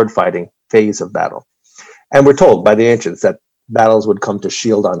sword fighting phase of battle. And we're told by the ancients that battles would come to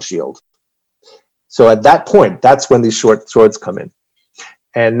shield on shield. So at that point, that's when these short swords come in.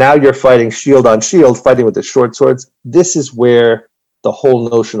 And now you're fighting shield on shield, fighting with the short swords. This is where the whole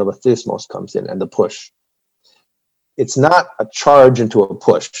notion of a thismos comes in, and the push. It's not a charge into a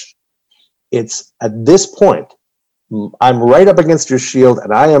push. It's at this point, I'm right up against your shield,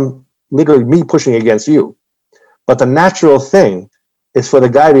 and I am literally me pushing against you. But the natural thing is for the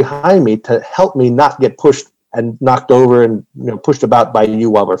guy behind me to help me not get pushed and knocked over and pushed about by you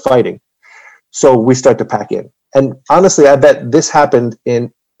while we're fighting. So we start to pack in. And honestly, I bet this happened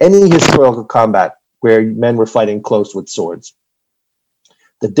in any historical combat where men were fighting close with swords.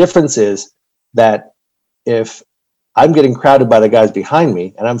 The difference is that if I'm getting crowded by the guys behind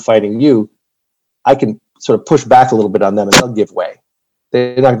me and I'm fighting you, I can sort of push back a little bit on them and they'll give way.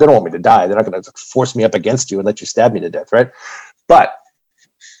 They don't want me to die. They're not going to force me up against you and let you stab me to death, right? But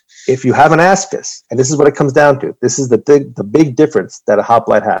if you have an aspis, and this is what it comes down to, this is the big difference that a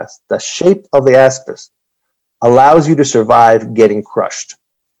hoplite has. The shape of the aspis allows you to survive getting crushed.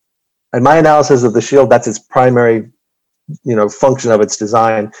 In my analysis of the shield, that's its primary function of its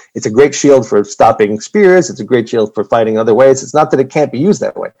design. It's a great shield for stopping spears. It's a great shield for fighting other ways. It's not that it can't be used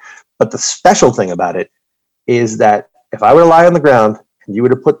that way. But the special thing about it is that if I were to lie on the ground and you were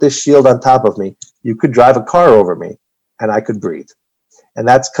to put this shield on top of me, you could drive a car over me and I could breathe. And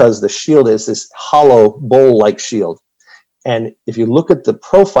that's because the shield is this hollow bowl-like shield. And if you look at the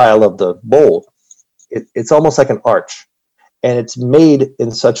profile of the bowl, it's almost like an arch. And it's made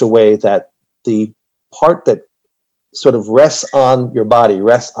in such a way that the part that sort of rests on your body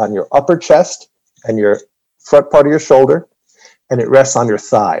rests on your upper chest and your front part of your shoulder, and it rests on your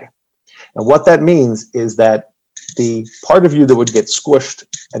thigh. And what that means is that the part of you that would get squished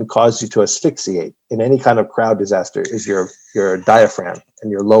and cause you to asphyxiate in any kind of crowd disaster is your diaphragm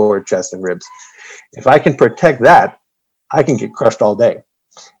and your lower chest and ribs. If I can protect that, I can get crushed all day.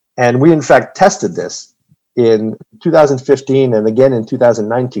 And we, in fact, tested this in 2015 and again in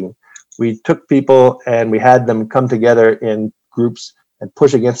 2019. We took people and we had them come together in groups and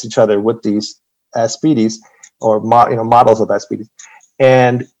push against each other with these Aspides or models of Aspides.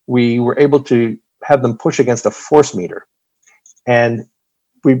 And we were able to have them push against a force meter. And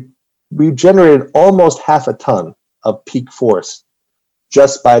we generated almost half a ton of peak force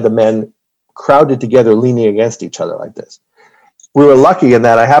just by the men crowded together, leaning against each other like this. We were lucky in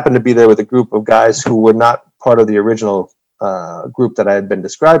that I happened to be there with a group of guys who were not part of the original group that I had been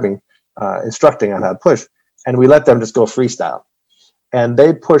describing, instructing on how to push. And we let them just go freestyle. And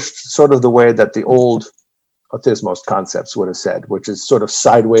they pushed sort of the way that the old Othismos concepts would have said, which is sort of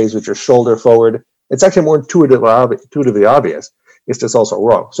sideways with your shoulder forward. It's actually more intuitively obvious. It's just also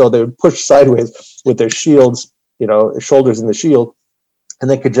wrong. So they would push sideways with their shields, shoulders in the shield, and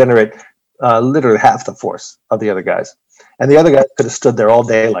they could generate literally half the force of the other guys. And the other guys could have stood there all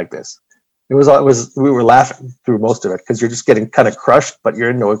day like this. We were laughing through most of it because you're just getting kind of crushed, but you're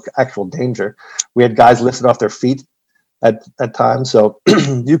in no actual danger. We had guys lifted off their feet at times. So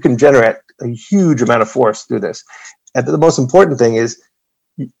you can generate a huge amount of force through this. And the most important thing is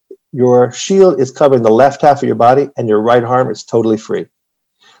your shield is covering the left half of your body and your right arm is totally free.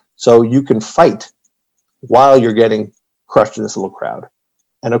 So you can fight while you're getting crushed in this little crowd.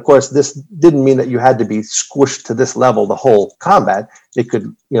 And of course, this didn't mean that you had to be squished to this level the whole combat. It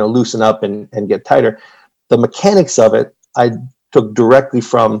could, loosen up and get tighter. The mechanics of it, I took directly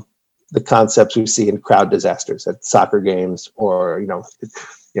from the concepts we see in crowd disasters at soccer games or,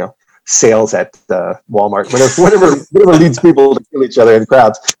 sales at Walmart, whatever leads people to kill each other in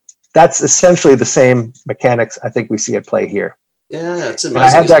crowds. that's essentially the same mechanics I think we see at play here. Yeah, it's amazing. And I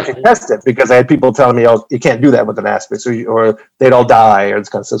had to actually test it because I had people telling me, "Oh, you can't do that with an aspis, or they'd all die," or this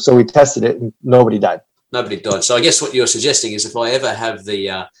kind of stuff. So we tested it, and nobody died. Nobody died. So I guess what you're suggesting is, if I ever have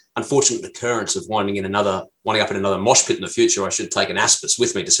the unfortunate occurrence of winding up in another mosh pit in the future, I should take an aspis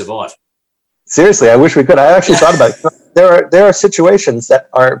with me to survive. Seriously, I wish we could. I actually thought about it. There are situations that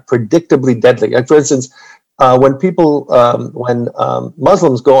are predictably deadly. Like, for instance, when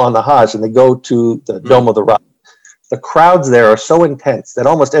Muslims go on the Hajj and they go to the Dome of the Rock, the crowds there are so intense that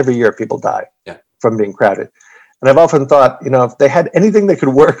almost every year people die from being crowded. And I've often thought, if they had anything that could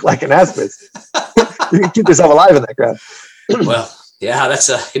work like an aspis, you could keep yourself alive in that crowd. Well, yeah, that's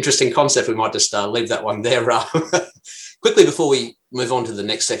an interesting concept. We might just leave that one there. Quickly, before we move on to the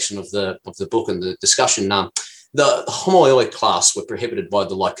next section of the book and the discussion, the Homoioi class were prohibited by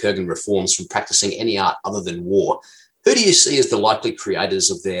the Lycurgan reforms from practicing any art other than war. Who do you see as the likely creators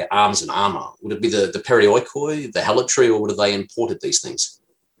of their arms and armour? Would it be the Perioikoi, the Helatry, or would they imported these things?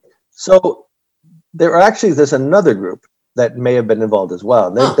 So there's another group that may have been involved as well.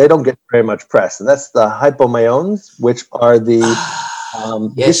 They don't get very much press, and that's the Hypomaeons, which are the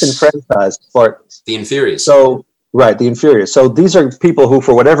disenfranchised Spartans. The inferiors. So, right, the inferiors. So these are people who,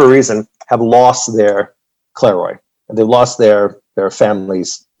 for whatever reason, have lost their Kleroi, and they've lost their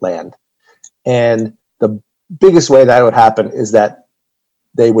family's land. And the biggest way that would happen is that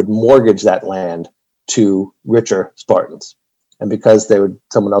they would mortgage that land to richer Spartans. And because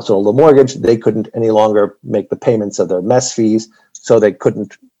someone else would hold the mortgage, they couldn't any longer make the payments of their mess fees, so they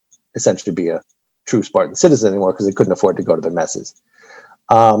couldn't essentially be a true Spartan citizen anymore because they couldn't afford to go to their messes.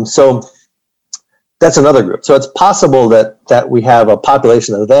 So that's another group. So it's possible that we have a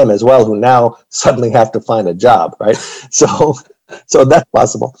population of them as well who now suddenly have to find a job, right? So that's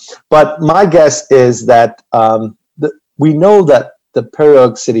possible. But my guess is that we know that the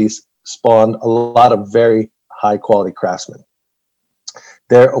Perioic cities spawned a lot of very high quality craftsmen.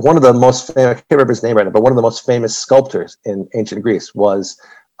 They're one of the most famous, I can't remember his name right now, but one of the most famous sculptors in ancient Greece was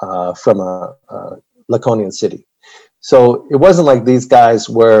from a Laconian city. So it wasn't like these guys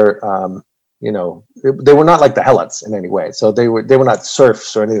were, they were not like the Helots in any way. So they were not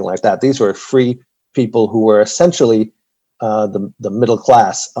serfs or anything like that. These were free people who were essentially the middle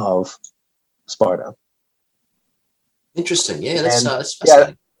class of Sparta. Interesting. Yeah, that's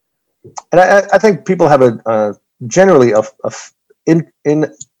fascinating. Yeah. And I think people have generally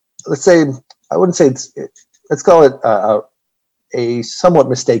let's say, I wouldn't say let's call it a somewhat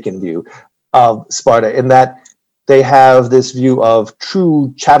mistaken view of Sparta, in that they have this view of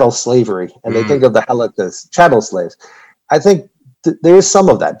true chattel slavery, and they think of the Helots as chattel slaves. I think there is some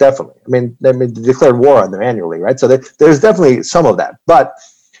of that, definitely. I mean, they declared war on them annually, right? So there's definitely some of that. But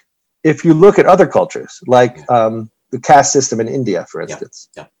if you look at other cultures, like the caste system in India, for instance,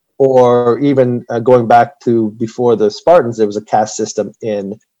 or even going back to before the Spartans, there was a caste system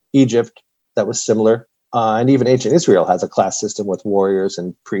in Egypt that was similar. And even ancient Israel has a class system with warriors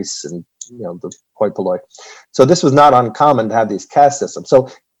and priests and the hoi polloi. So this was not uncommon to have these caste systems. So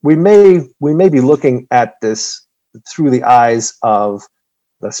we may be looking at this through the eyes of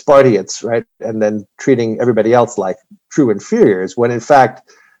the Spartiates, right? And then treating everybody else like true inferiors, when in fact,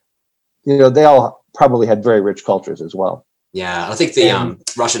 they all probably had very rich cultures as well. Yeah, I think the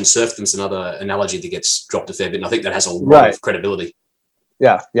Russian serfdom's another analogy that gets dropped a fair bit, and I think that has a lot of credibility.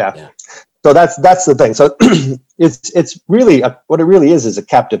 Yeah. So that's the thing. So it's really what it really is a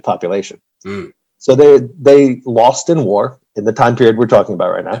captive population. So they lost in war in the time period we're talking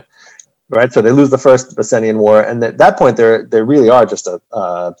about right now, right? So they lose the first Messenian War, and at that point they really are just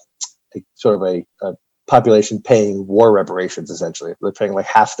a sort of a population paying war reparations. Essentially, they're paying like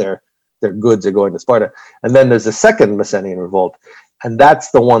half their goods are going to Sparta. And then there's the second Messenian revolt, and that's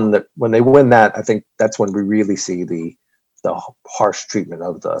the one that when they win that, I think that's when we really see the harsh treatment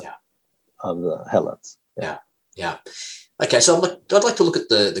of the Helots. Yeah. Okay, so I'd like to look at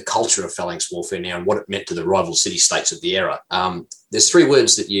the culture of phalanx warfare now and what it meant to the rival city-states of the era. There's three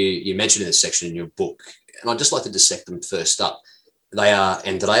words that you mentioned in this section in your book, and I'd just like to dissect them first up. They are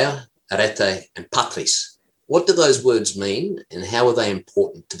Andrea, Arete, and Patris. What do those words mean, and how are they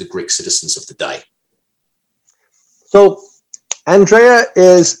important to the Greek citizens of the day? So Andrea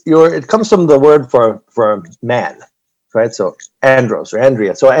it comes from the word for man, right? So andros or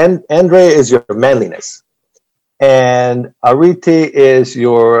andria. So Andrea is your manliness, and Arete is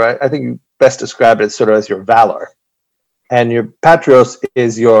I think you best describe it sort of as your valor, and your patrios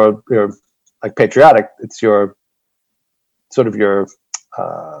is your like patriotic. It's your sort of your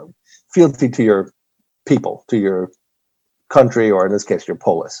fealty to your people, to your country, or in this case your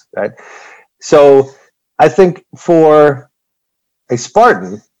polis, right? So I think for a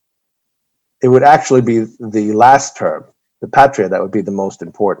Spartan, it would actually be the last term, the patria, that would be the most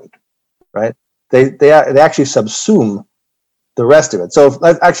important, right? They actually subsume the rest of it. So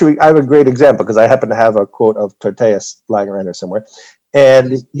actually, I have a great example because I happen to have a quote of Tyrtaeus lying around here somewhere,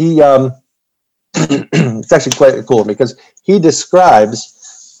 and he it's actually quite cool because he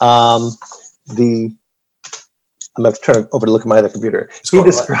describes the. I'm going to turn it over to look at my other computer. He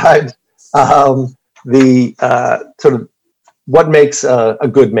described the sort of what makes a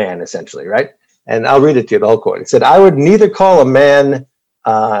good man, essentially, right? And I'll read it to you, the whole quote. It said, "I would neither call a man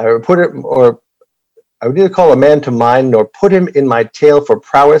I would neither call a man to mind nor put him in my tale for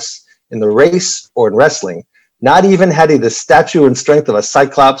prowess in the race or in wrestling. Not even had he the stature and strength of a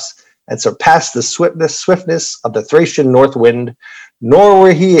cyclops and surpassed the swiftness of the Thracian north wind, nor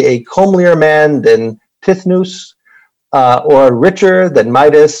were he a comelier man than Tithonus, or richer than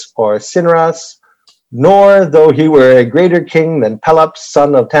Midas or Cinyras, nor though he were a greater king than Pelops,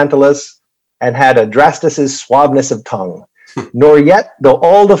 son of Tantalus, and had Adrastus' suaveness of tongue. Nor yet, though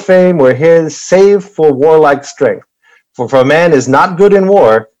all the fame were his, save for warlike strength. For a man is not good in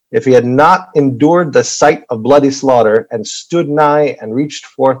war if he had not endured the sight of bloody slaughter and stood nigh and reached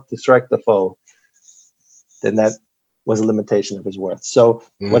forth to strike the foe." Then that was a limitation of his worth. So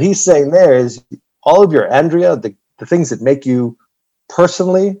what he's saying there is all of your Andrea, the things that make you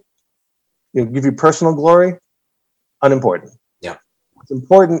personally, give you personal glory, unimportant. Yeah. What's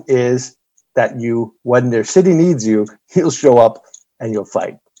important is that you, when their city needs you, you'll show up and you'll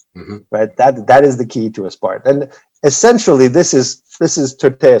fight. Right? That is the key to a Spartan. And essentially, this is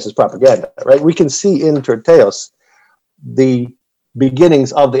Tyrtaeus' propaganda. Right? We can see in Tyrtaeus the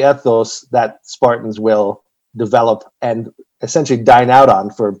beginnings of the ethos that Spartans will develop and essentially dine out on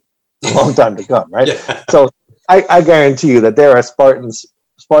for a long time to come. Right? Yeah. So I guarantee you that there are Spartan.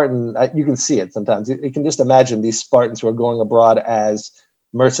 You can see it sometimes. You can just imagine these Spartans who are going abroad as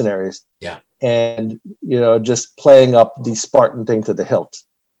mercenaries, and just playing up the Spartan thing to the hilt.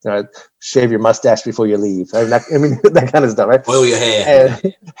 Shave your mustache before you leave. That kind of stuff, right? Oil your hair.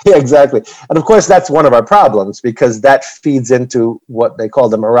 Yeah, exactly. And of course, that's one of our problems because that feeds into what they call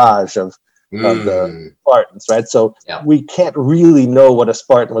the mirage of the Spartans, right? So we can't really know what a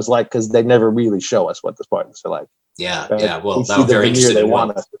Spartan was like because they never really show us what the Spartans are like. Yeah, right? Yeah. Well, they were very interested in one.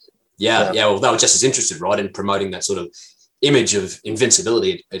 Well, they were just as interested, right, in promoting that sort of image of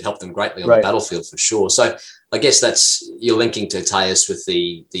invincibility. It helped them greatly on the battlefield for sure. So I guess you're linking Tyrtaeus with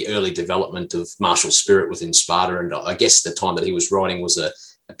the early development of martial spirit within Sparta, and I guess the time that he was writing was a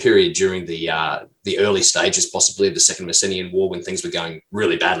period during the early stages, possibly of the Second Messenian War, when things were going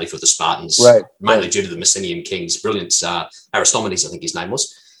really badly for the Spartans, mainly due to the Messenian king's brilliance. Aristomenes, I think his name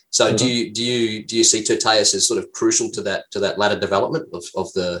was. So do you see Tyrtaeus as sort of crucial to that latter development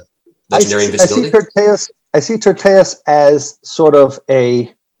of the legendary invincibility? I see Tyrtaeus as sort of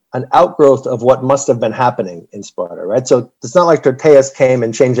an outgrowth of what must have been happening in Sparta, right? So it's not like Tyrtaeus came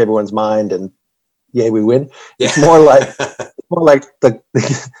and changed everyone's mind and yay, we win. Yeah. It's more like the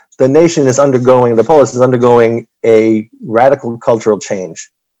nation is undergoing, the polis is undergoing a radical cultural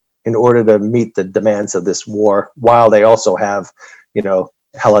change in order to meet the demands of this war, while they also have,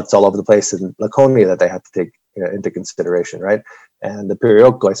 helots all over the place in Laconia that they have to take into consideration, right? And the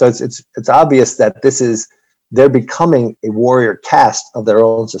Perioikoi. So it's obvious that they're becoming a warrior caste of their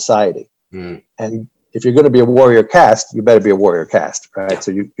own society. And if you're going to be a warrior caste, you better be a warrior caste, right? Yeah.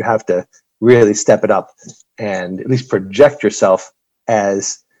 So you have to really step it up and at least project yourself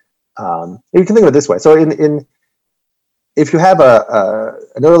as, you can think of it this way. So if you have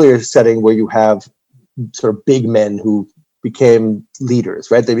an earlier setting where you have sort of big men who became leaders,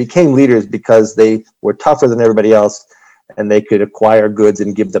 right? They became leaders because they were tougher than everybody else and they could acquire goods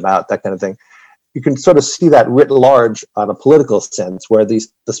and give them out, that kind of thing. You can sort of see that writ large on a political sense, where the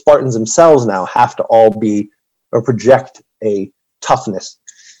Spartans themselves now have to all be or project a toughness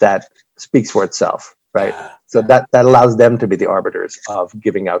that speaks for itself, right? So that allows them to be the arbiters of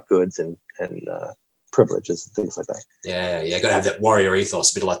giving out goods and privileges and things like that. Yeah, got to have that warrior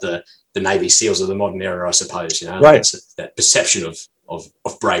ethos, a bit like the Navy SEALs of the modern era, I suppose. Right. That perception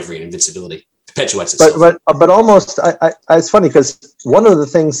of bravery and invincibility perpetuates itself. But almost, it's funny because one of the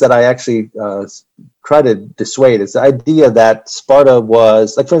things that I actually try to dissuade is the idea that Sparta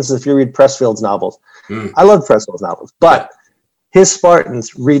was, like, for instance, if you read Pressfield's novels, I love Pressfield's novels, but his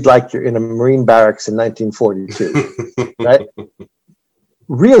Spartans read like you're in a Marine barracks in 1942, right?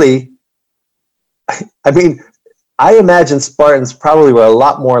 Really, I mean, I imagine Spartans probably were a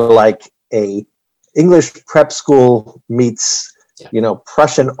lot more like a English prep school meets,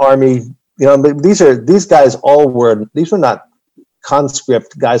 Prussian army. These guys these were not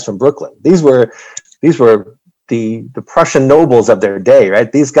conscript guys from Brooklyn. These were the Prussian nobles of their day, right?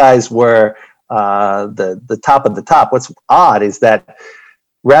 These guys were the top of the top. What's odd is that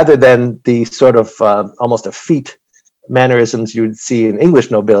rather than the sort of almost effete mannerisms you would see in English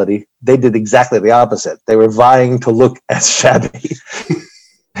nobility, they did exactly the opposite. They were vying to look as shabby.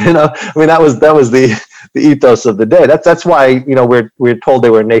 I mean, that was the ethos of the day. That's why we're told they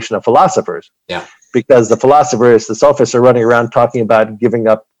were a nation of philosophers. Yeah. Because the philosophers, the sophists, are running around talking about giving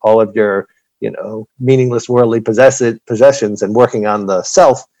up all of your meaningless worldly possessions and working on the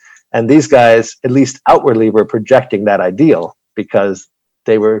self. And these guys, at least outwardly, were projecting that ideal because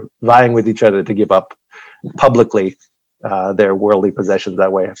they were vying with each other to give up publicly their worldly possessions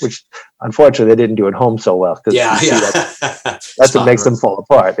that way, which unfortunately they didn't do at home so well. That's what makes them fall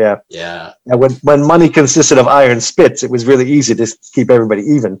apart. Yeah. And when money consisted of iron spits, it was really easy to keep everybody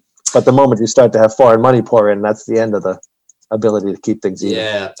even. But the moment you start to have foreign money pour in, that's the end of the ability to keep things even.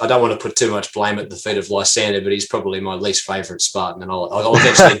 Yeah, I don't want to put too much blame at the feet of Lysander, but he's probably my least favourite Spartan, and I'll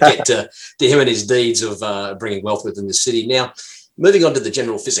eventually get to him and his deeds of bringing wealth within the city. Now, moving on to the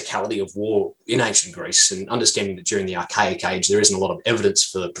general physicality of war in ancient Greece, and understanding that during the Archaic Age there isn't a lot of evidence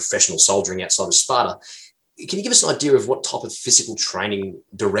for professional soldiering outside of Sparta, can you give us an idea of what type of physical training,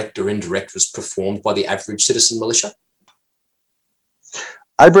 direct or indirect, was performed by the average citizen militia?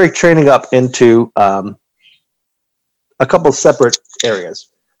 I break training up into a couple separate areas.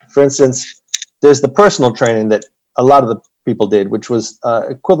 For instance, there's the personal training that a lot of the people did, which was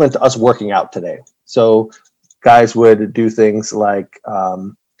equivalent to us working out today. So guys would do things like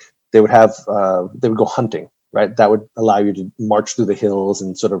they would go hunting, right? That would allow you to march through the hills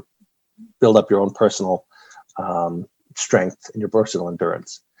and sort of build up your own personal strength and your personal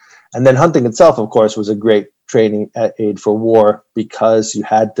endurance. And then hunting itself, of course, was a great training aid for war because you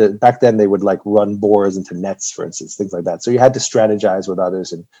had to, back then they would like run boars into nets, for instance, things like that. So you had to strategize with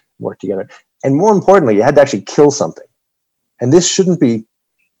others and work together. And more importantly, you had to actually kill something. And this shouldn't be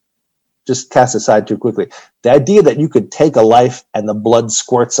just cast aside too quickly. The idea that you could take a life and the blood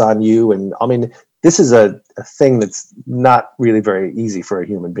squirts on you, and I mean, this is a thing that's not really very easy for a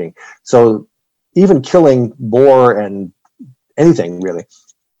human being. So even killing boar and anything really.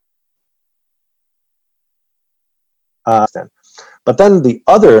 But then the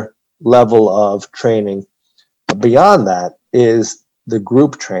other level of training beyond that is the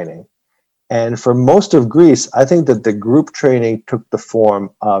group training. And for most of Greece, I think that the group training took the form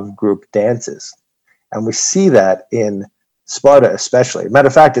of group dances. And we see that in Sparta especially. Matter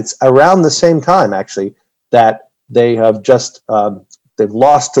of fact, it's around the same time, actually, that they have just, they've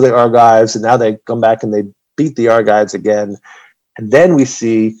lost to the Argives, and now they come back and they beat the Argives again. And then we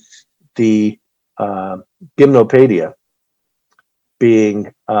see the gymnopaedia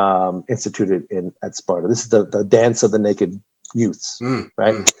being instituted at Sparta. This is the dance of the naked youths,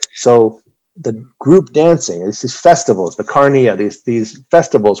 right? So the group dancing, these festivals, the Carnia, these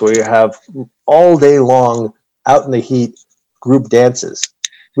festivals where you have all day long out in the heat group dances.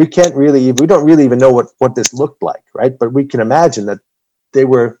 We don't really even know what this looked like, right? But we can imagine that they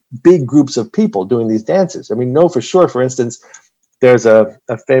were big groups of people doing these dances. I mean, know for sure, for instance, there's a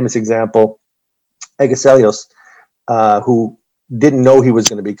famous example, Agesilaus, who didn't know he was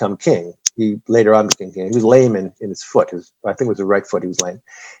going to become king. He later on became king. He was lame in his foot. I think it was the right foot he was lame.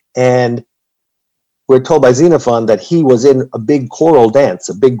 And we're told by Xenophon that he was in a big choral dance,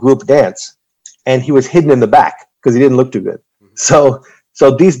 a big group dance, and he was hidden in the back because he didn't look too good. So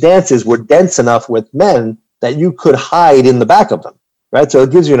these dances were dense enough with men that you could hide in the back of them, right? So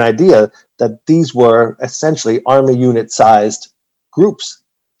it gives you an idea that these were essentially army unit-sized groups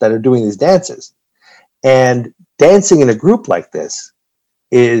that are doing these dances. And dancing in a group like this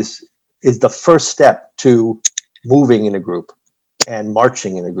is the first step to moving in a group and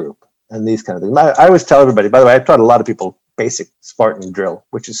marching in a group and these kind of things. I always tell everybody, by the way, I've taught a lot of people basic Spartan drill,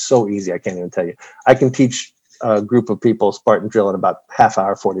 which is so easy, I can't even tell you. I can teach a group of people Spartan drill in about half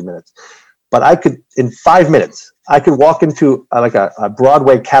hour, 40 minutes. But I could, in 5 minutes, I could walk into a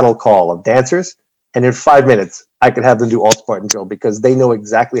Broadway cattle call of dancers, and in 5 minutes, I could have them do all Spartan drill because they know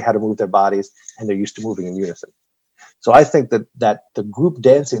exactly how to move their bodies and they're used to moving in unison. So I think that the group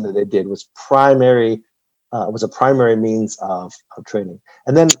dancing that they did was a primary means of training.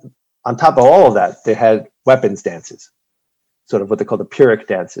 And then on top of all of that, they had weapons dances, sort of what they call the Pyrrhic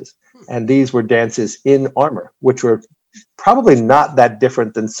dances. And these were dances in armor, which were probably not that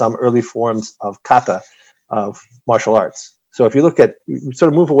different than some early forms of kata, of martial arts. So if you look at, you sort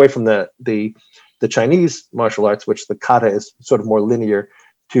of move away from the Chinese martial arts, which the kata is sort of more linear,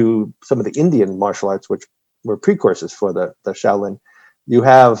 to some of the Indian martial arts, which were precursors for the Shaolin, you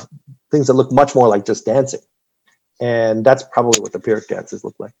have things that look much more like just dancing. And that's probably what the Pyrrhic dances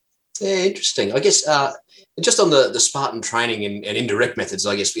look like. Yeah, interesting. I guess Just on the Spartan training and indirect methods,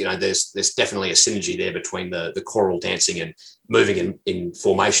 I guess, there's definitely a synergy there between the choral dancing and moving in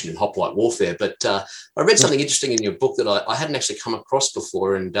formation in hoplite warfare. But I read something interesting in your book that I hadn't actually come across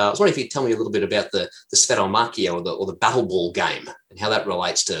before, and I was wondering if you'd tell me a little bit about the Sphetomakia or the battle ball game and how that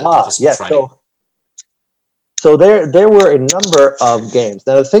relates to physical training. So there were a number of games.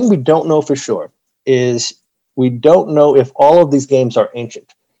 Now, the thing we don't know for sure is we don't know if all of these games are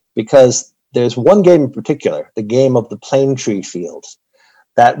ancient, because there's one game in particular, the game of the plane tree fields,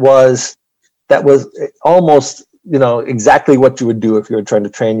 that was almost, exactly what you would do if you were trying to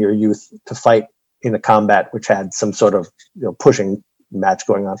train your youth to fight in a combat which had some sort of pushing match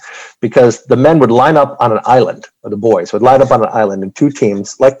going on, because the men would line up on an island, or the boys would line up on an island in two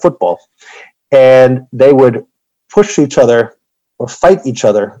teams like football, and they would push each other or fight each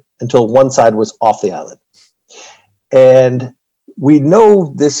other until one side was off the island. And we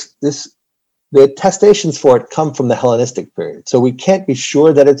know the attestations for it come from the Hellenistic period. So we can't be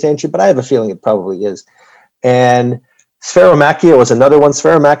sure that it's ancient, but I have a feeling it probably is. And Spheromakia was another one.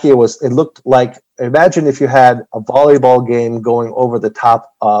 Spheromakia it looked like, imagine if you had a volleyball game going over the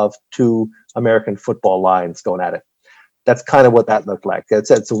top of two American football lines going at it. That's kind of what that looked like.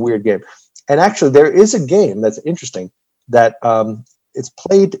 It's a weird game. And actually, there is a game that's interesting that it's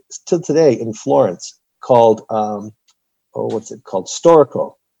played till today in Florence called, what's it called?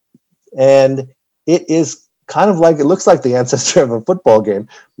 Storico. And it is kind of like, it looks like the ancestor of a football game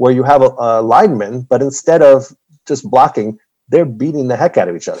where you have a lineman, but instead of just blocking, they're beating the heck out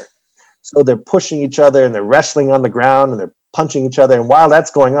of each other. So they're pushing each other and they're wrestling on the ground and they're punching each other. And while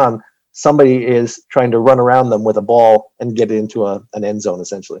that's going on, somebody is trying to run around them with a ball and get into an end zone,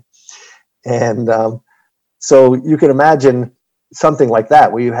 essentially. And so you can imagine something like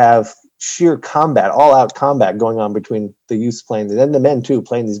that, where you have sheer combat, all-out combat going on between the youths playing, and then the men too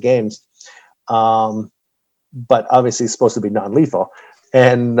playing these games. But obviously it's supposed to be non-lethal.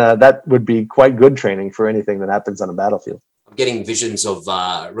 And that would be quite good training for anything that happens on a battlefield. I'm getting visions of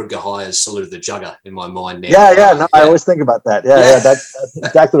Rutger Hauer's Salute of the Jugger in my mind now. Yeah. I always think about that. Yeah. That's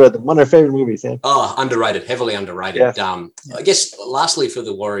exactly one of our favorite movies. Yeah. Oh, underrated, heavily underrated. Yeah. I guess lastly, for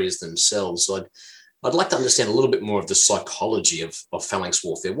the warriors themselves, I'd like to understand a little bit more of the psychology of phalanx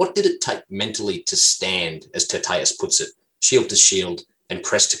warfare. What did it take mentally to stand, as Tyrtaeus puts it, shield to shield and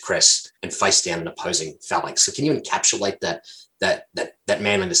crest to crest and face down an opposing phalanx? So can you encapsulate that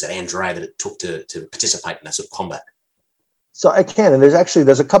manliness, that Andrea that it took to participate in that sort of combat? So I can, and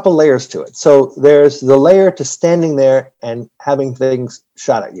there's a couple layers to it. So there's the layer to standing there and having things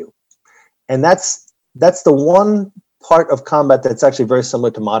shot at you. And that's the one part of combat that's actually very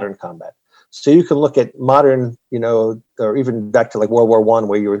similar to modern combat. So you can look at modern, or even back to like World War I,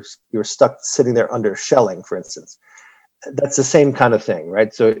 where you were stuck sitting there under shelling, for instance. That's the same kind of thing,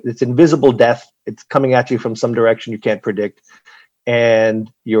 right? So it's invisible death. It's coming at you from some direction you can't predict, and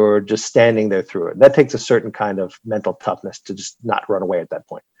you're just standing there through it. That takes a certain kind of mental toughness to just not run away at that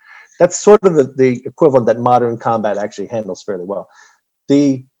point. That's sort of the equivalent that modern combat actually handles fairly well.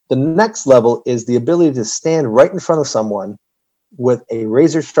 The next level is the ability to stand right in front of someone with a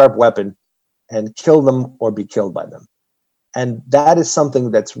razor-sharp weapon and kill them or be killed by them. And that is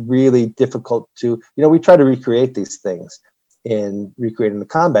something that's really difficult to, we try to recreate these things in recreating the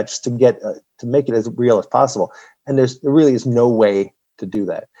combat just to get, to make it as real as possible. And there really is no way to do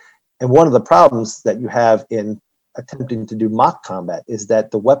that. And one of the problems that you have in attempting to do mock combat is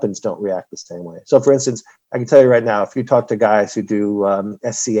that the weapons don't react the same way. So for instance, I can tell you right now, if you talk to guys who do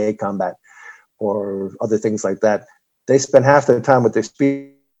SCA combat or other things like that, they spend half their time with their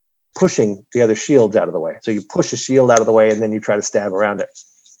spear pushing the other shields out of the way. So you push a shield out of the way and then you try to stab around it.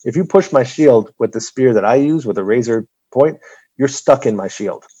 If you push my shield with the spear that I use with a razor point, you're stuck in my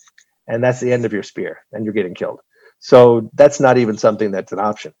shield. And that's the end of your spear and you're getting killed. So that's not even something that's an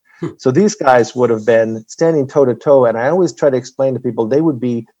option. So these guys would have been standing toe to toe. And I always try to explain to people, they would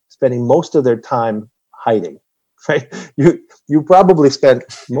be spending most of their time hiding, right? You probably spent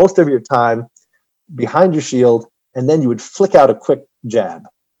most of your time behind your shield, and then you would flick out a quick jab.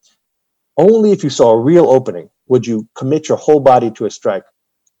 Only if you saw a real opening would you commit your whole body to a strike,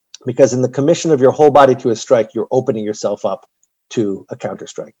 because in the commission of your whole body to a strike, you're opening yourself up to a counter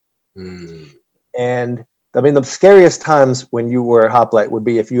strike. And I mean, the scariest times when you were a hoplite would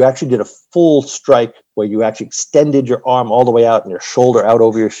be if you actually did a full strike where you actually extended your arm all the way out and your shoulder out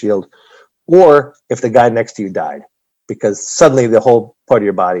over your shield, or if the guy next to you died, because suddenly the whole part of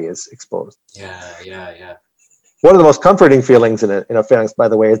your body is exposed. Yeah. One of the most comforting feelings in a phalanx, by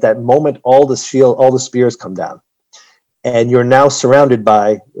the way, is that moment all the spears come down, and you're now surrounded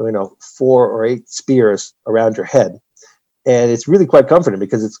by 4 or 8 spears around your head, And it's really quite comforting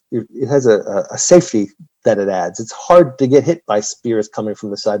because it has a safety that it adds. It's hard to get hit by spears coming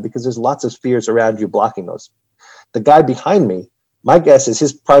from the side because there's lots of spears around you blocking those. The guy behind me, my guess is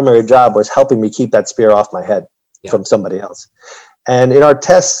his primary job was helping me keep that spear off my head from somebody else. And in our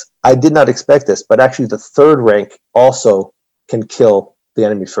tests, I did not expect this, but actually the third rank also can kill the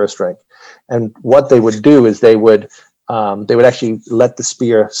enemy first rank. And what they would do is they would actually let the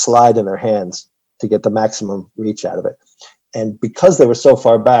spear slide in their hands to get the maximum reach out of it. And because they were so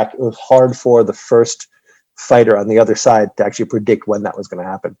far back, it was hard for the first fighter on the other side to actually predict when that was going to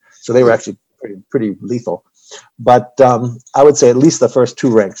happen. So they were actually pretty lethal. But I would say at least the first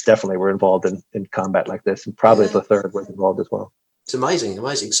 2 ranks definitely were involved in combat like this, and probably the third was involved as well. It's amazing.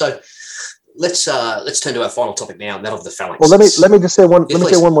 So let's turn to our final topic now, that of the phalanx. Well, let me just say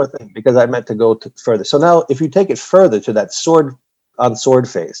one more thing, because I meant to go further. So now, if you take it further to that sword on sword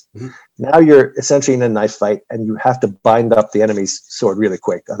phase, now you're essentially in a knife fight, and you have to bind up the enemy's sword really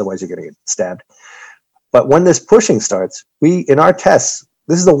quick, otherwise you're going to get stabbed. But when this pushing starts, in our tests,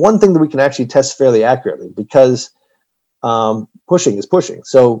 this is the one thing that we can actually test fairly accurately, because pushing is pushing.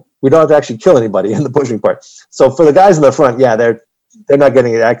 So we don't have to actually kill anybody in the pushing part. So for the guys in the front, they're not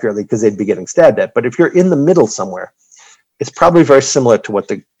getting it accurately because they'd be getting stabbed at. But if you're in the middle somewhere, it's probably very similar to what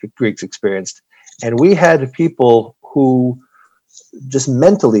the Greeks experienced. And we had people who just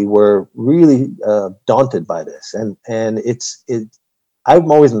mentally were really daunted by this. And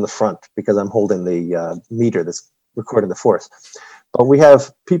I'm always in the front because I'm holding the meter that's recording the force. But we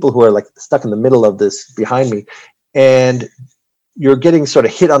have people who are like stuck in the middle of this behind me, and you're getting sort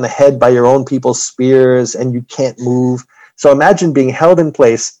of hit on the head by your own people's spears, and you can't move. So imagine being held in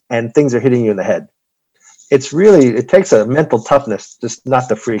place and things are hitting you in the head. It takes a mental toughness just not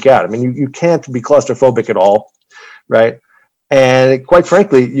to freak out. I mean, you can't be claustrophobic at all, right? And quite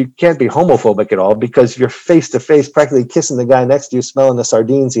frankly, you can't be homophobic at all, because you're face to face, practically kissing the guy next to you, smelling the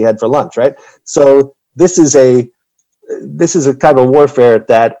sardines he had for lunch, right? So this is a type of warfare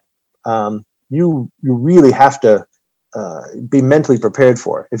that you really have to be mentally prepared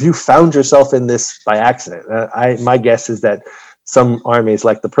for. If you found yourself in this by accident, my guess is that some armies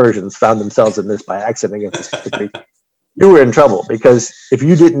like the Persians found themselves in this by accident against the Greeks. You were in trouble, because if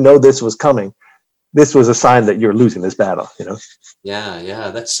you didn't know this was coming, this was a sign that you're losing this battle.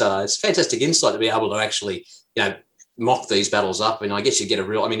 Yeah, that's it's fantastic insight to be able to actually mock these battles up. And I guess you get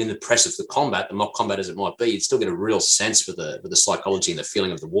in the press of the combat, the mock combat as it might be, you'd still get a real sense for the psychology and the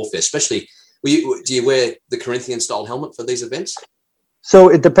feeling of the warfare. Especially, do you wear the Corinthian style helmet for these events? So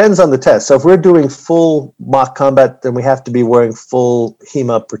it depends on the test. So if we're doing full mock combat, then we have to be wearing full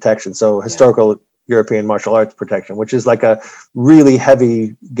HEMA protection. So historical European martial arts protection, which is like a really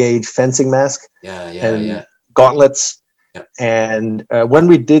heavy gauge fencing mask. And gauntlets. Yep. And when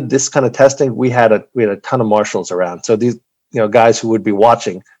we did this kind of testing, we had a ton of marshals around. So these guys who would be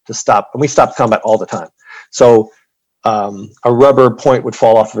watching to stop, and we stopped combat all the time. So a rubber point would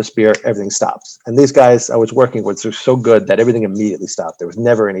fall off of a spear, everything stops. And these guys I was working with were so good that everything immediately stopped. There was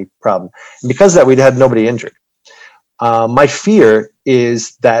never any problem. And because of that, we had nobody injured. My fear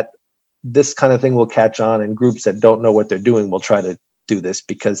is that this kind of thing will catch on, and groups that don't know what they're doing will try to do this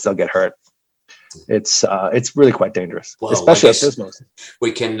because they'll get hurt. It's really quite dangerous, especially at Pismos.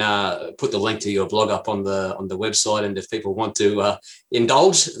 We can put the link to your blog up on the website, and if people want to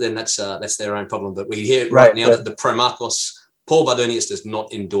indulge, then that's their own problem. But we hear right now that the Promarchos, Paul Bardonius, does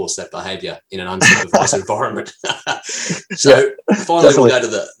not endorse that behaviour in an unsupervised environment. So finally, definitely. We'll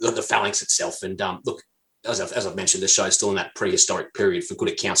go to the phalanx itself. And look, as I've mentioned, the show is still in that prehistoric period for good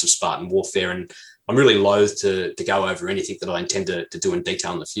accounts of Spartan warfare, and I'm really loath to go over anything that I intend to do in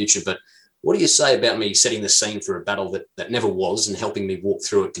detail in the future. But what do you say about me setting the scene for a battle that never was, and helping me walk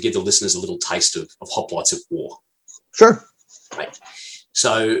through it to give the listeners a little taste of hoplites at war? Sure. Right.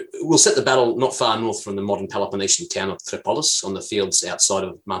 So we'll set the battle not far north from the modern Peloponnesian town of Tripolis, on the fields outside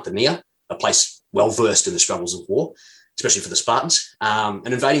of Mantinea, a place well versed in the struggles of war, especially for the Spartans. An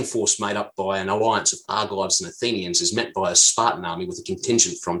invading force made up by an alliance of Argives and Athenians is met by a Spartan army with a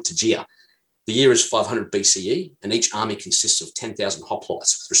contingent from Tegea. The year is 500 BCE, and each army consists of 10,000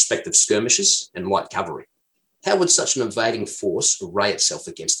 hoplites with respective skirmishers and light cavalry. How would such an invading force array itself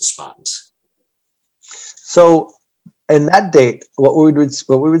against the Spartans? So, in that date, what we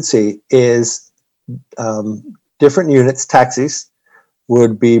would see is different units, taxis,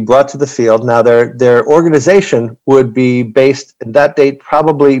 would be brought to the field. Now, their organization would be based in that date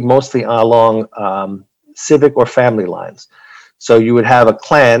probably mostly along civic or family lines. So you would have a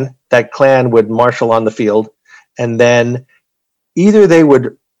clan. That clan would marshal on the field, and then either they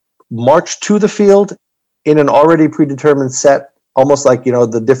would march to the field in an already predetermined set almost like,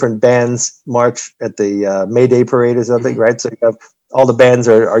 the different bands march at the May Day parade or something, right? So you have all the bands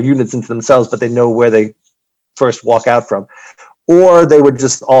are units into themselves, but they know where they first walk out from. Or they would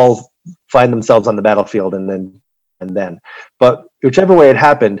just all find themselves on the battlefield and then. But whichever way it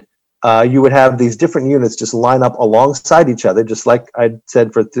happened, you would have these different units just line up alongside each other, just like I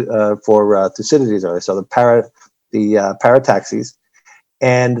said for Thucydides earlier. So the parataxes,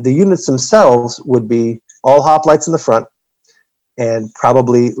 and the units themselves would be all hoplites in the front, and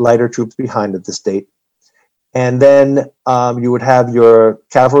probably lighter troops behind at this date. And then you would have your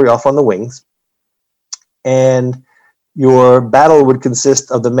cavalry off on the wings, and your battle would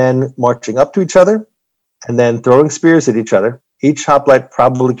consist of the men marching up to each other and then throwing spears at each other. Each hoplite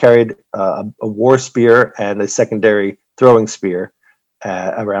probably carried a war spear and a secondary throwing spear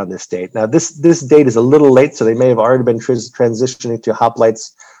around this date. Now, this date is a little late, so they may have already been transitioning to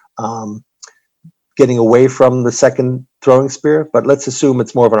hoplites getting away from the second throwing spear, but let's assume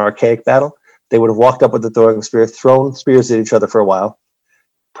it's more of an archaic battle. They would have walked up with the throwing spear, thrown spears at each other for a while,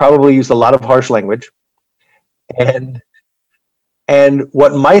 probably used a lot of harsh language. And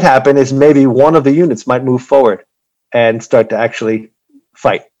what might happen is maybe one of the units might move forward and start to actually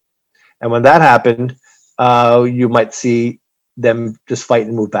fight. And when that happened, you might see them just fight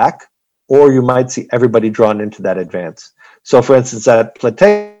and move back, or you might see everybody drawn into that advance. So, for instance, at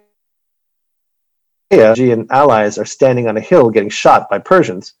Plataea, Aegean allies are standing on a hill getting shot by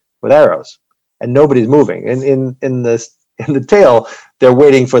Persians with arrows, and nobody's moving. And in the tale, they're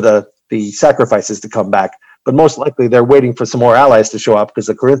waiting for the sacrifices to come back, but most likely they're waiting for some more allies to show up because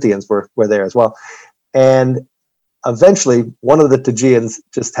the Corinthians were there as well. And eventually, one of the Tegeans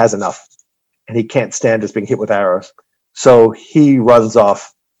just has enough, and he can't stand just being hit with arrows. So he runs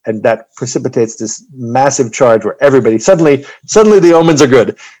off, and that precipitates this massive charge where everybody suddenly the omens are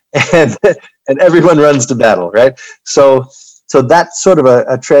good, and everyone runs to battle, right? So that's sort of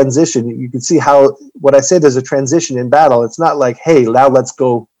a transition. You can see how, when I say there's a transition in battle, it's not like, hey, now let's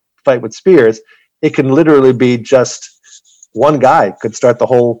go fight with spears. It can literally be just one guy could start the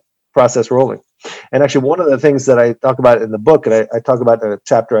whole process rolling. And actually, one of the things that I talk about in the book, and I talk about in a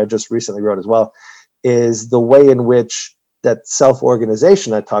chapter I just recently wrote as well, is the way in which that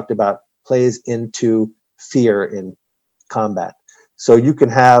self-organization I talked about plays into fear in combat. So you can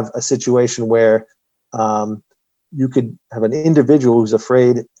have a situation where you could have an individual who's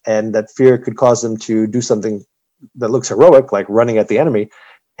afraid, and that fear could cause them to do something that looks heroic, like running at the enemy.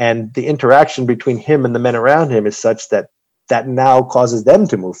 And the interaction between him and the men around him is such that now causes them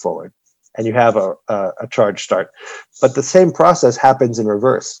to move forward, and you have a charge start. But the same process happens in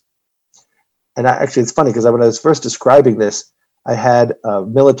reverse. And actually, it's funny because when I was first describing this, I had a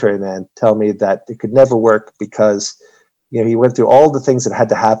military man tell me that it could never work because he went through all the things that had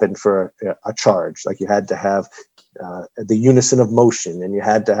to happen for a charge. Like you had to have the unison of motion, and you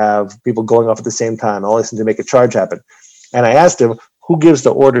had to have people going off at the same time, all this to make a charge happen. And I asked him, who gives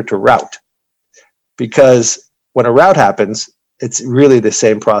the order to rout? Because when a rout happens, it's really the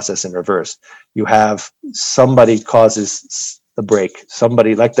same process in reverse. You have somebody causes the break,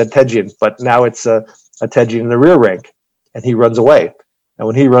 somebody like the Tegean, but now it's a Tegean in the rear rank, and he runs away. And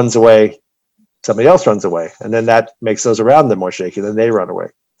when he runs away, somebody else runs away. And then that makes those around them more shaky, then they run away.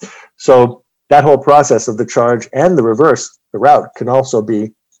 So that whole process of the charge and the reverse, the rout, can also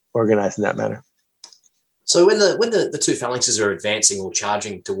be organized in that manner. So when the two phalanxes are advancing or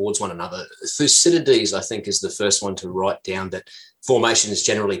charging towards one another, Thucydides, I think, is the first one to write down that formation is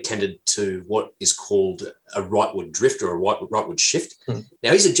generally tended to what is called a rightward drift or a rightward shift.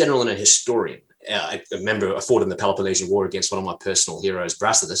 Now, he's a general and a historian. I remember I fought in the Peloponnesian War against one of my personal heroes,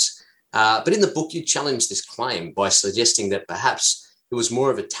 Brasidas. But in the book, you challenge this claim by suggesting that perhaps it was more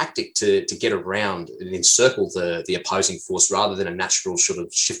of a tactic to get around and encircle the opposing force rather than a natural sort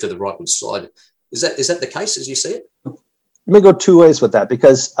of shift to the rightward side. Is that the case as you see it? Let me go two ways with that,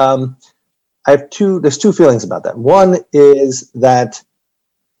 because there's two feelings about that. One is that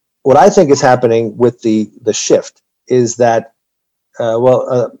what I think is happening with the shift is that,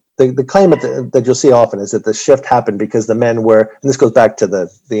 the claim that you'll see often is that the shift happened because the men were, and this goes back to the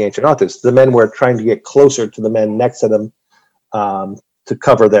ancient authors, the men were trying to get closer to the men next to them to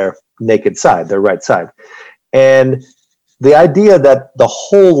cover their naked side, their right side. And the idea that the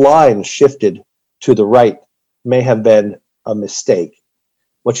whole line shifted to the right may have been a mistake.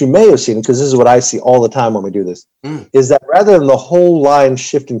 What you may have seen, because this is what I see all the time when we do this, is that rather than the whole line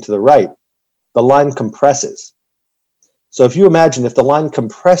shifting to the right, the line compresses. So if you imagine if the line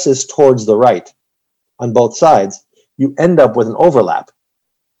compresses towards the right on both sides, you end up with an overlap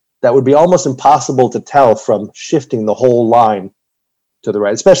that would be almost impossible to tell from shifting the whole line to the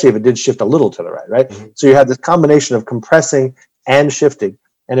right, especially if it did shift a little to the right, right? Mm-hmm. So you have this combination of compressing and shifting.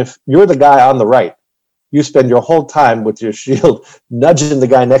 And if you're the guy on the right, you spend your whole time with your shield nudging the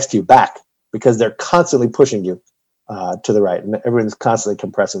guy next to you back because they're constantly pushing you to the right, and everyone's constantly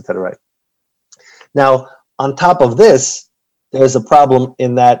compressing to the right. Now, on top of this, there's a problem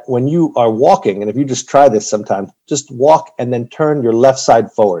in that when you are walking, and if you just try this sometime, just walk and then turn your left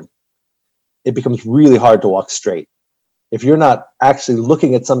side forward. It becomes really hard to walk straight. If you're not actually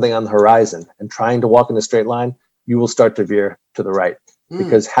looking at something on the horizon and trying to walk in a straight line, you will start to veer to the right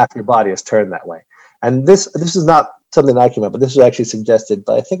because half your body is turned that way. And this is not something that I came up with. This was actually suggested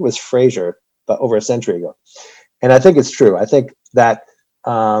by, I think it was Fraser, about over a century ago. And I think it's true. I think that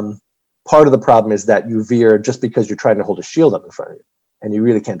part of the problem is that you veer just because you're trying to hold a shield up in front of you, and you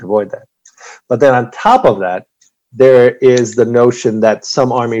really can't avoid that. But then on top of that, there is the notion that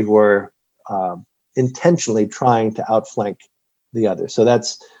some armies were intentionally trying to outflank the other. So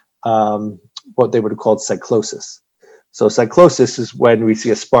that's what they would have called cyclosis. So cyclosis is when we see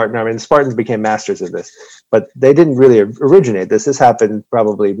a Spartan army, and the Spartans became masters of this, but they didn't really originate this. This happened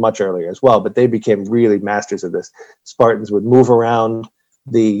probably much earlier as well, but they became really masters of this. Spartans would move around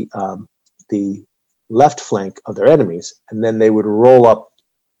the left flank of their enemies, and then they would roll up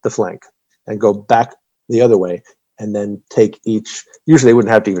the flank and go back the other way, and then take each. Usually they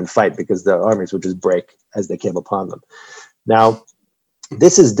wouldn't have to even fight because the armies would just break as they came upon them. Now,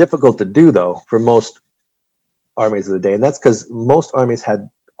 this is difficult to do, though, for most armies of the day, and that's because most armies had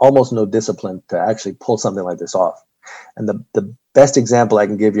almost no discipline to actually pull something like this off. And the best example I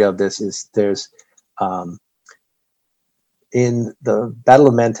can give you of this is there's in the Battle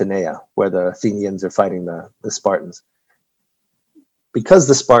of Mantinea, where the Athenians are fighting the Spartans. Because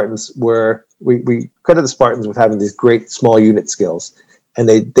the Spartans were, we credit the Spartans with having these great small unit skills, and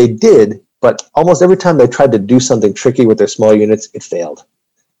they did, but almost every time they tried to do something tricky with their small units, it failed.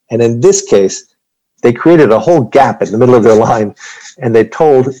 And in this case, they created a whole gap in the middle of their line, and they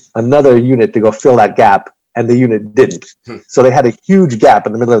told another unit to go fill that gap, and the unit didn't. So they had a huge gap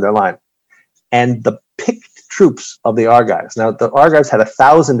in the middle of their line. And the picked troops of the Argives, now the Argives had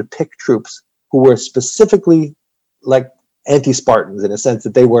 1,000 picked troops who were specifically like anti-Spartans in a sense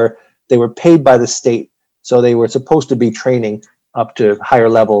that they were paid by the state, so they were supposed to be training up to higher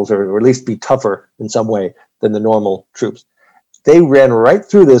levels or at least be tougher in some way than the normal troops. They ran right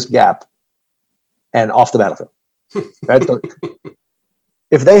through this gap and off the battlefield. Right? So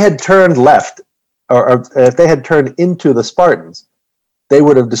if they had turned left, or if they had turned into the Spartans, they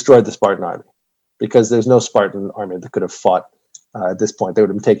would have destroyed the Spartan army, because there's no Spartan army that could have fought at this point. They would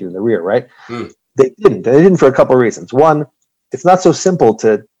have been taken in the rear, right? They didn't. They didn't for a couple of reasons. One, it's not so simple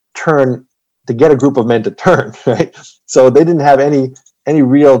to get a group of men to turn, right? So they didn't have any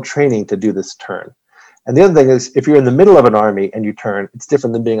real training to do this turn. And the other thing is, if you're in the middle of an army and you turn, it's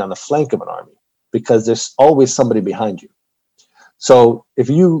different than being on the flank of an army, because there's always somebody behind you. So if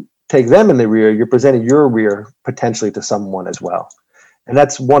you take them in the rear, you're presenting your rear potentially to someone as well. And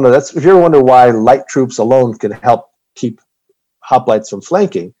that's if you ever wonder why light troops alone can help keep hoplites from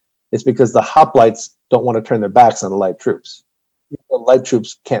flanking, it's because the hoplites don't want to turn their backs on the light troops. The light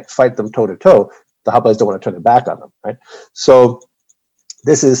troops can't fight them toe to toe. The hoplites don't want to turn their back on them, right? So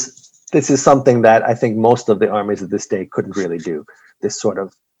this is something that I think most of the armies of this day couldn't really do, this sort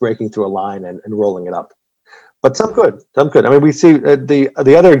of breaking through a line and rolling it up. But some could. I mean, we see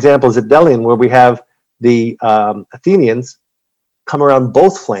the other example is at Delian, where we have the Athenians come around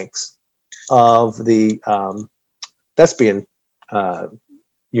both flanks of the Thespian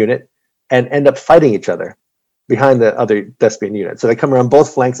unit and end up fighting each other behind the other Thespian unit. So they come around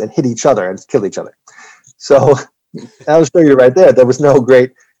both flanks and hit each other and kill each other. So I'll show you right there.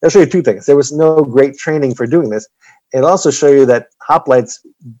 I'll show you two things. There was no great training for doing this. It'll also show you that hoplites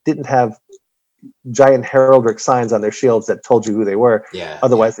didn't have giant heraldic signs on their shields that told you who they were.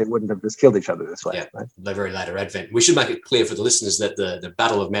 Otherwise, they wouldn't have just killed each other this way. Yeah, right? The very later advent. We should make it clear for the listeners that the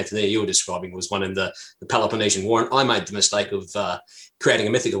Battle of Mantinea you were describing was one in the Peloponnesian War, and I made the mistake of creating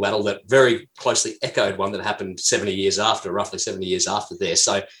a mythical battle that very closely echoed one that happened roughly 70 years after there.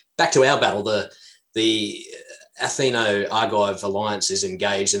 So back to our battle, the Atheno-Argive alliance is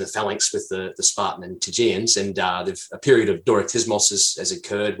engaged in the phalanx with the Spartan and Tegeans, and a period of Doratismos has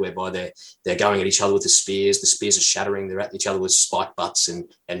occurred, whereby they're going at each other with the spears are shattering, they're at each other with spike butts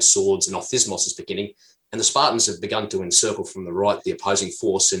and swords, and Ophthismos is beginning, and the Spartans have begun to encircle from the right the opposing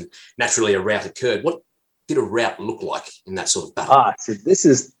force, and naturally a rout occurred. What did a rout look like in that sort of battle? So this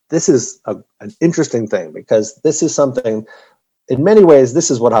is an interesting thing, because this is something, in many ways,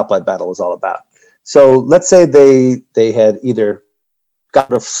 this is what hoplite battle is all about. So let's say they had either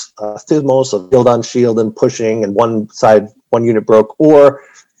got a Ophthismos of shield on shield and pushing, and one unit broke, or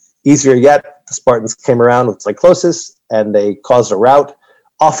easier yet, the Spartans came around with cyclosis and they caused a rout.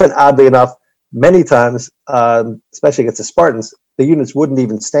 Often, oddly enough, many times, especially against the Spartans, the units wouldn't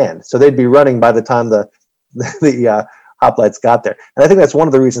even stand. So they'd be running by the time the hoplites got there. And I think that's one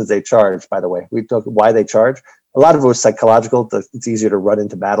of the reasons they charge, by the way. We talked why they charge. A lot of it was psychological. It's easier to run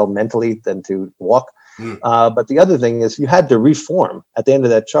into battle mentally than to walk. But the other thing is you had to reform at the end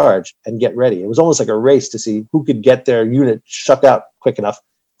of that charge and get ready. It was almost like a race to see who could get their unit shuck out quick enough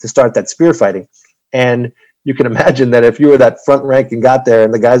to start that spear fighting. And you can imagine that if you were that front rank and got there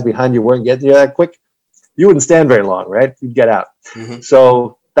and the guys behind you weren't getting there that quick, you wouldn't stand very long, right? You'd get out.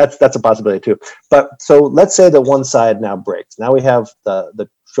 So that's a possibility too. But so let's say that one side now breaks. Now we have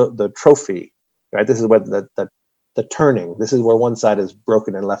the trophy, right? This is what the turning. This is where one side is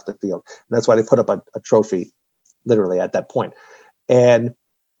broken and left the field. And that's why they put up a trophy literally at that point. And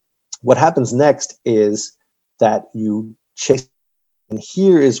what happens next is that you chase. And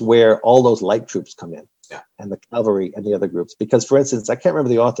here is where all those light troops come in, and the cavalry and the other groups. Because, for instance, I can't remember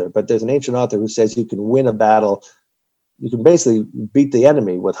the author, but there's an ancient author who says you can win a battle. You can basically beat the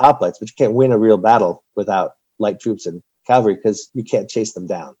enemy with hoplites, but you can't win a real battle without light troops and cavalry because you can't chase them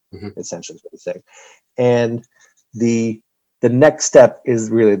down, essentially is what he's saying. And the next step is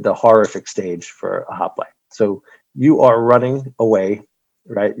really the horrific stage for a hoplite. So you are running away,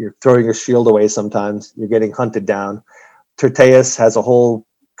 right? You're throwing your shield away sometimes. You're getting hunted down. Tyrtaeus has a whole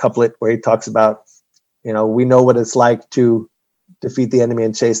couplet where he talks about, we know what it's like to defeat the enemy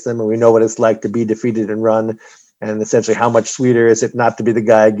and chase them, and we know what it's like to be defeated and run. And essentially, how much sweeter is it not to be the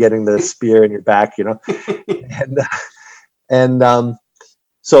guy getting the spear in your back,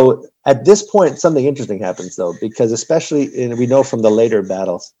 So at this point, something interesting happens, though, because especially we know from the later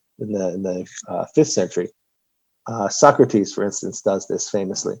battles in the 5th century, Socrates, for instance, does this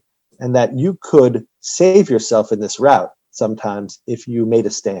famously, and that you could save yourself in this rout sometimes if you made a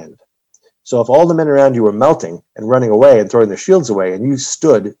stand. So if all the men around you were melting and running away and throwing their shields away, and you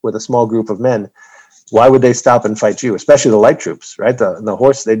stood with a small group of men, why would they stop and fight you? Especially the light troops, right? The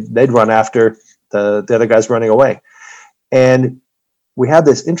horse, they'd run after the other guys running away. And we have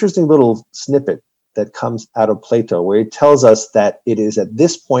this interesting little snippet that comes out of Plato where he tells us that it is at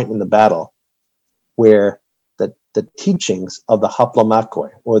this point in the battle where the teachings of the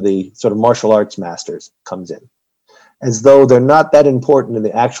hoplomachoi, or the sort of martial arts masters, comes in. As though they're not that important in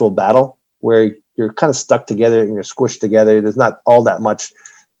the actual battle, where you're kind of stuck together and you're squished together. There's not all that much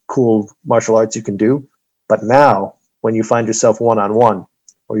cool martial arts you can do. But now, when you find yourself one-on-one,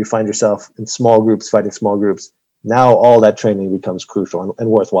 or you find yourself in small groups fighting small groups, now all that training becomes crucial and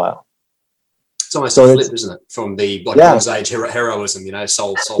worthwhile. It's almost a flip, isn't it? From the Bronze Age heroism,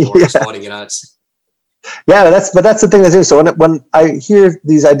 soul warriors fighting, it's... Yeah, that's the thing that's interesting. So when I hear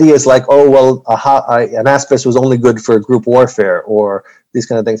these ideas like, an aspis was only good for group warfare or these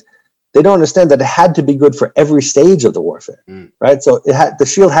kind of things, they don't understand that it had to be good for every stage of the warfare, right? So the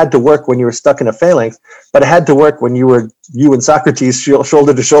shield had to work when you were stuck in a phalanx, but it had to work when you and Socrates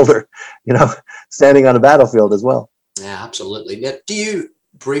shoulder to shoulder, standing on a battlefield as well. Yeah, absolutely. Now, do you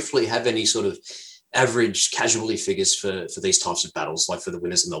briefly have any sort of average casualty figures for these types of battles, like for the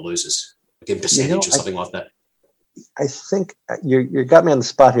winners and the losers? Like in percentage or something like that? I think you got me on the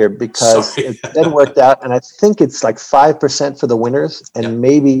spot here because it then worked out, and I think it's like 5% for the winners and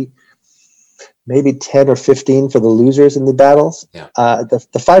maybe 10 or 15 for the losers in the battles. Yeah. The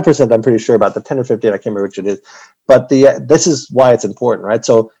 5% I'm pretty sure about. The 10 or 15 I can't remember which it is. But this is why it's important, right?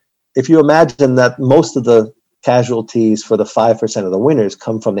 So if you imagine that most of the casualties for the 5% of the winners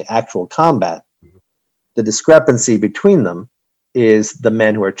come from the actual combat, the discrepancy between them is the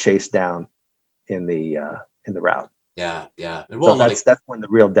men who are chased down in the rout. Yeah. And so that's when the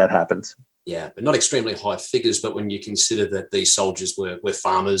real death happens. Yeah, but not extremely high figures. But when you consider that these soldiers were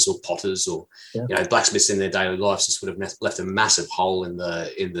farmers or potters or blacksmiths in their daily lives, this would have left a massive hole in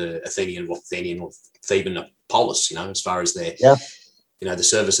the Athenian or Theban polis. As far as their the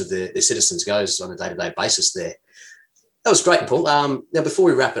service of their citizens goes on a day-to-day basis there. That was great, Paul. Now, before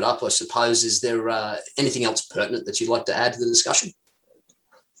we wrap it up, I suppose, is there anything else pertinent that you'd like to add to the discussion?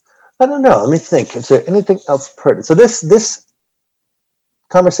 I don't know. Let me think. Is there anything else pertinent? So this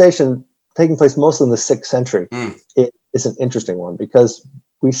conversation taking place mostly in the 6th century is an interesting one because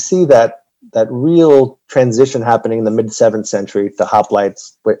we see that real transition happening in the mid-7th century to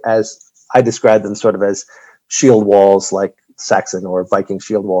hoplites, as I described them sort of as shield walls, like Saxon or Viking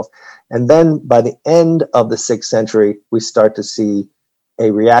shield walls. And then by the end of the 6th century, we start to see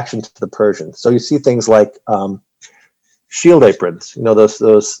a reaction to the Persians. So you see things like shield aprons,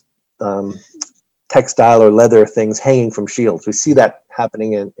 those textile or leather things hanging from shields. We see that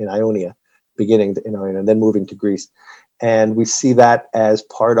happening in Ionia, beginning in Ionia and then moving to Greece. And we see that as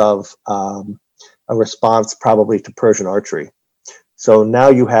part of a response probably to Persian archery. So now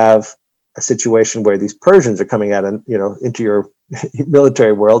you have a situation where these Persians are coming out and, into your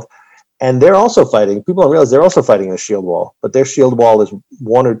military world, and they're also fighting. People don't realize they're also fighting a shield wall, but their shield wall is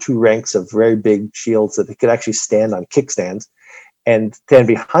 1 or 2 ranks of very big shields that they could actually stand on kickstands and stand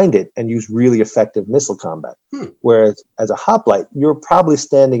behind it and use really effective missile combat. Whereas as a hoplite, you're probably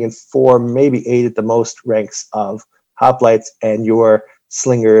standing in 4, maybe 8 at the most ranks of hoplites, and your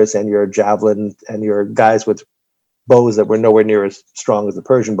slingers and your javelin and your guys with bows that were nowhere near as strong as the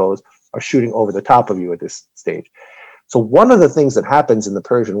Persian bows are shooting over the top of you at this stage. So one of the things that happens in the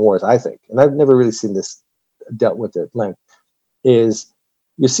Persian Wars, I think, and I've never really seen this dealt with at length, is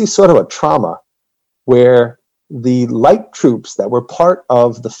you see sort of a trauma where the light troops that were part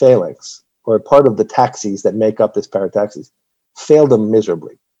of the phalanx or part of the taxis that make up this parataxis failed them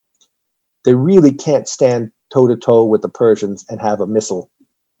miserably. They really can't stand toe-to-toe with the Persians and have a missile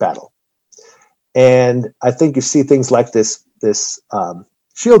battle. And I think you see things like this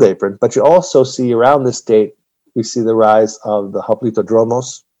shield apron, but you also see around this date, we see the rise of the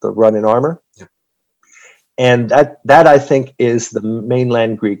hoplitodromos, the run-in armor. Yeah. And that I think is the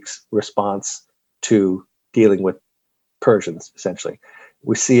mainland Greeks' response to dealing with Persians, essentially.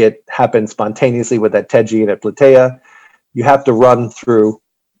 We see it happen spontaneously with that Tegean at Plataea. You have to run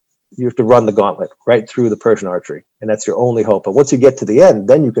the gauntlet right through the Persian archery, and that's your only hope. But once you get to the end,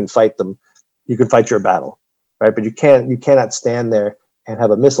 then you can fight them. You can fight your battle, right? But you cannot stand there and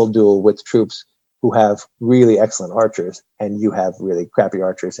have a missile duel with troops who have really excellent archers, and you have really crappy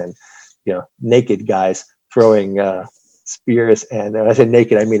archers and naked guys throwing spears. And when I say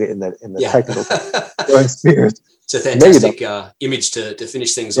naked, I mean it in the technical throwing spears. It's a fantastic image to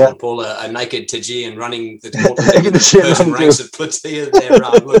finish things on, Paul. A naked Tegean running the Persian ranks of Plataea there.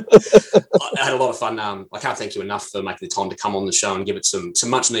 I had a lot of fun. I can't thank you enough for making the time to come on the show and give it some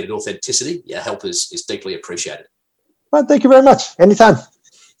much needed authenticity. Your help is deeply appreciated. Well, thank you very much. Anytime.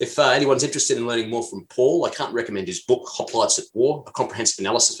 If anyone's interested in learning more from Paul, I can't recommend his book, Hoplites at War, a comprehensive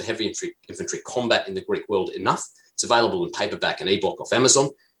analysis for heavy infantry combat in the Greek world enough. It's available in paperback and ebook off Amazon.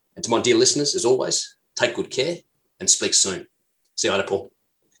 And to my dear listeners, as always, take good care and speak soon. See you later, Paul.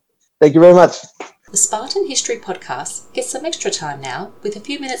 Thank you very much. The Spartan History Podcast gets some extra time now with a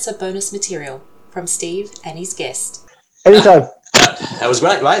few minutes of bonus material from Steve and his guest. Anytime. That was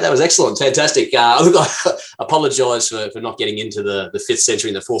great, mate. That was excellent. Fantastic. I apologise for not getting into the 5th century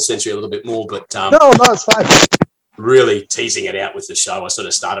and the 4th century a little bit more, but no, it's fine. Really teasing it out with the show. I sort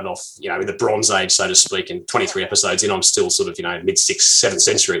of started off, in the Bronze Age, so to speak, and 23 episodes in, I'm still sort of, mid-6th, 7th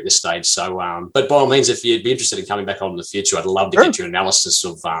century at this stage. So, but by all means, if you'd be interested in coming back on in the future, I'd love to get your analysis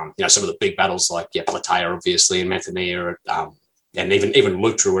of, some of the big battles like Plataea, obviously, and Mantinea, and even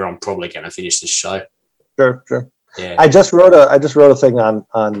Leuctra, where I'm probably going to finish this show. Sure. Yeah. I just wrote a thing on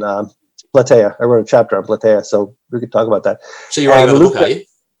Plataea. I wrote a chapter on Plataea, so we could talk about that. So you already got a book, are you?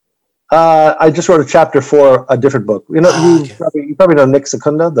 I just wrote a chapter for a different book. You probably know Nick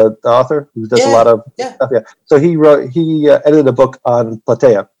Secunda, the author, who does a lot of stuff. Yeah. So he edited a book on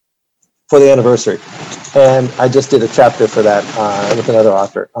Plataea for the anniversary, and I just did a chapter for that with another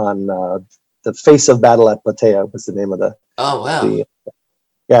author on the face of battle at Plataea was the name of the. Oh wow.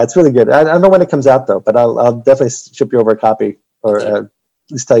 Yeah, it's really good. I don't know when it comes out though, but I'll definitely ship you over a copy, or at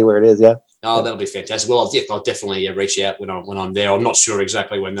least tell you where it is. Yeah. Oh, that'll be fantastic. Well, I'll definitely reach out when I'm there. I'm not sure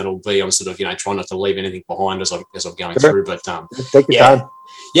exactly when that'll be. I'm sort of trying not to leave anything behind as I'm going through. But take your time.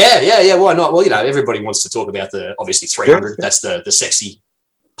 Yeah. Why not? Well, everybody wants to talk about the obviously 300. Sure. That's the sexy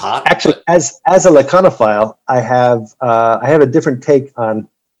part. Actually, as a Laconophile, I have a different take on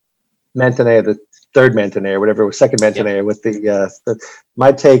Mantinea, the third Mantinea, or whatever it was, second Mantinea. Yeah. With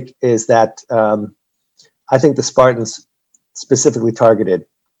my take is that I think the Spartans specifically targeted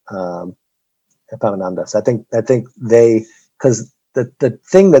Epaminondas. I think they, because the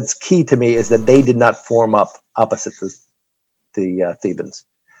thing that's key to me is that they did not form up opposite the Thebans.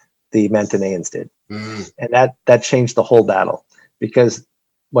 The Mantineans did, and that changed the whole battle, because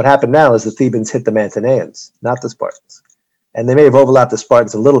what happened now is the Thebans hit the Mantineans, not the Spartans. And they may have overlapped the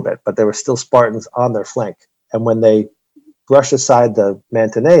Spartans a little bit, but there were still Spartans on their flank. And when they brushed aside the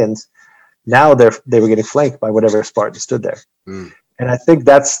Mantineans, now they were getting flanked by whatever Spartan stood there. And I think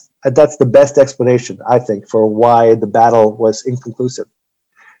that's the best explanation, I think, for why the battle was inconclusive,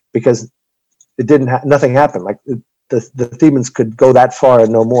 because it nothing happened. Like the Thebans could go that far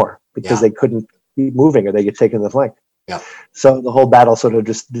and no more, because they couldn't keep moving or they get taken to the flank. Yeah. So the whole battle sort of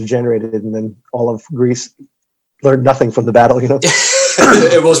just degenerated, and then all of Greece learned nothing from the battle,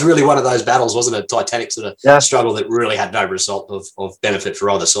 It was really one of those battles, wasn't it? Titanic sort of struggle that really had no result of benefit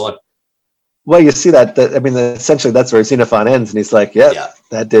for either side. Well, you see that. Essentially, that's where Xenophon ends, and he's like,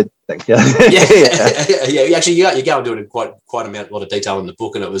 That did think, yeah. Yeah. Actually, you go into it in quite a lot of detail in the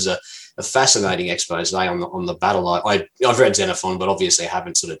book, and it was a fascinating expose on the battle. I've read Xenophon, but obviously I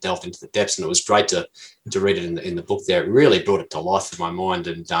haven't sort of delved into the depths, and it was great to read it in the book there. It really brought it to life in my mind,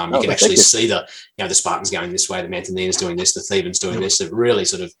 and you can actually see the Spartans going this way, the Mantineans doing this, the Thebans doing this. It really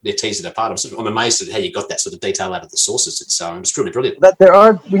sort of, they teased it apart. I'm amazed at how you got that sort of detail out of the sources. It's really brilliant. But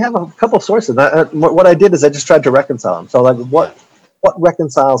we have a couple of sources. What I did is I just tried to reconcile them. So like what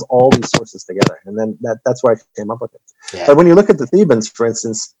reconciles all these sources together, and then that's where I came up with it. Yeah. But when you look at the Thebans, for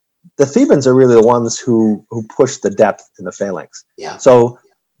instance, the Thebans are really the ones who push the depth in the phalanx. Yeah. So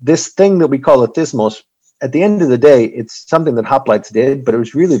this thing that we call Athysmos, at the end of the day, it's something that hoplites did, but it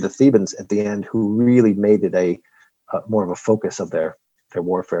was really the Thebans at the end who really made it a more of a focus of their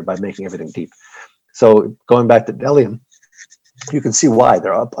warfare by making everything deep. So going back to Delium, you can see why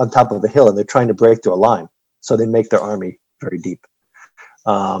they're up on top of the hill and they're trying to break through a line. So they make their army very deep.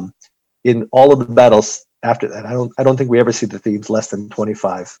 In all of the battles after that, I don't think we ever see the Thebes less than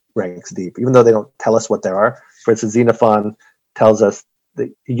 25 ranks deep, even though they don't tell us what there are. For instance, Xenophon tells us that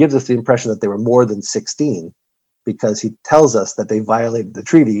he gives us the impression that they were more than 16 because he tells us that they violated the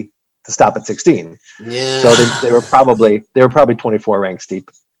treaty to stop at 16. Yeah. So they were probably 24 ranks deep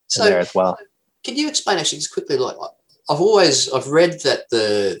in there as well. Can you explain actually just quickly, like I've read that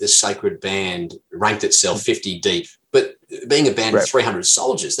the Sacred Band ranked itself 50 deep, but being a band of 300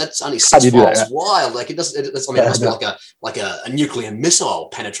 soldiers, that's only 6 miles wide. Like it must be like a nuclear missile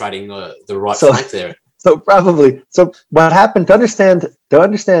penetrating the right flank there. So what happened, to understand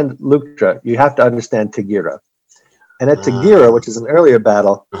Leuctra, you have to understand Tagira. And at Tagira, which is an earlier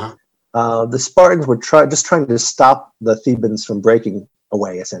battle, the Spartans were trying to stop the Thebans from breaking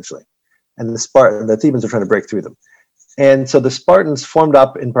away, essentially. And the Thebans were trying to break through them. And so the Spartans formed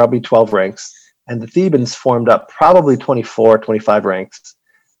up in probably 12 ranks, and the Thebans formed up probably 24, 25 ranks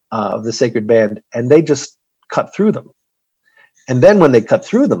of the Sacred Band, and they just cut through them. And then when they cut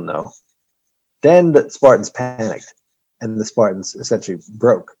through them, though, then the Spartans panicked, and the Spartans essentially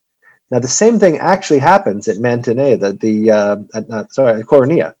broke. Now, the same thing actually happens at Mantinea, at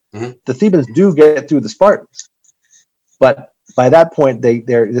Coronea. Mm-hmm. The Thebans do get through the Spartans, but by that point, they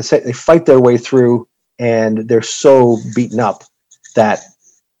fight their way through, and they're so beaten up that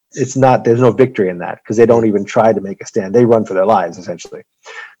there's no victory in that because they don't even try to make a stand. They run for their lives, essentially.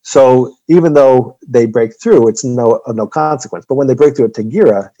 So even though they break through, it's no consequence. But when they break through at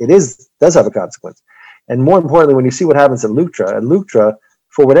Tagira, does have a consequence. And more importantly, when you see what happens at Leuctra,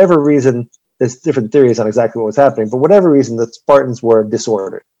 for whatever reason, there's different theories on exactly what was happening. For whatever reason, the Spartans were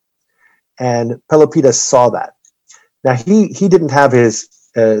disordered. And Pelopidas saw that. Now, he didn't have his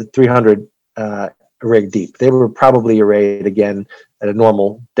 300 arrayed deep. They were probably arrayed, again, at a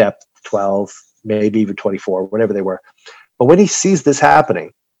normal depth, 12, maybe even 24, whatever they were. But when he sees this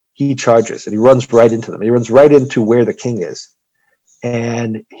happening, he charges and he runs right into them. He runs right into where the king is,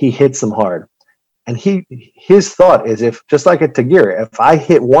 and he hits them hard. And his thought is, just like at Tagira, if I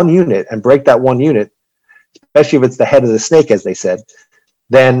hit one unit and break that one unit, especially if it's the head of the snake, as they said,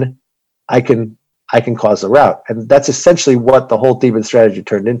 then I can cause a rout. And that's essentially what the whole Theban strategy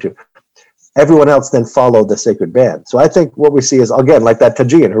turned into. Everyone else then followed the Sacred Band. So I think what we see is, again, like that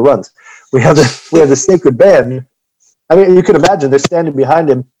Tajian who runs. We have the Sacred Band. I mean, you can imagine they're standing behind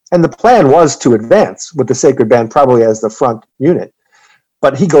him, and the plan was to advance with the Sacred Band probably as the front unit.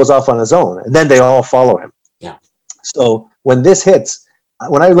 But he goes off on his own, and then they all follow him. Yeah. So when this hits,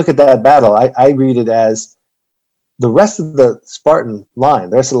 when I look at that battle, I read it as the rest of the Spartan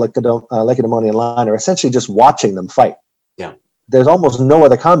line, the rest of the Lacedaemonian line are essentially just watching them fight. Yeah. There's almost no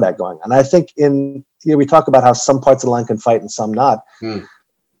other combat going on. And I think we talk about how some parts of the line can fight and some not.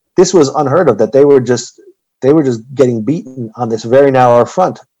 This was unheard of, that they were just getting beaten on this very narrow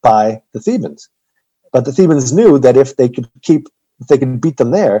front by the Thebans. But the Thebans knew that if they could beat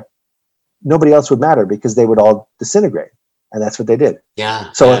them there, nobody else would matter because they would all disintegrate. And that's what they did.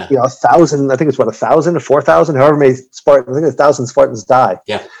 Yeah. So, 1,000, I think it's 1,000 or 4,000, however many Spartans, I think 1,000 Spartans die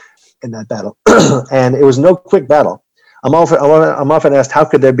in that battle. And it was no quick battle. I'm often asked, how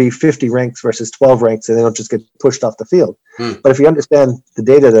could there be 50 ranks versus 12 ranks and they don't just get pushed off the field? But if you understand the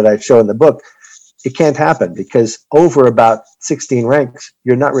data that I show in the book, it can't happen because over about 16 ranks,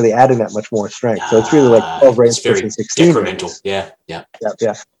 you're not really adding that much more strength. So it's really like 12 ranks versus 16 ranks. Yeah.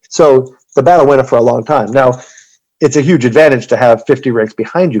 So the battle went on for a long time. Now, it's a huge advantage to have 50 ranks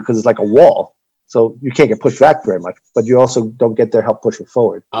behind you because it's like a wall. So you can't get pushed back very much, but you also don't get their help pushing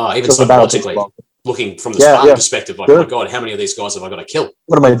forward. Oh, even psychologically, looking from the Spartan perspective, like, oh my God, how many of these guys have I got to kill?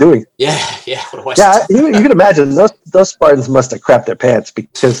 What am I doing? Yeah, what a waste. You can imagine those Spartans must have crapped their pants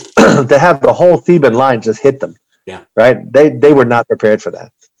because to have the whole Theban line just hit them Yeah. Right. They were not prepared for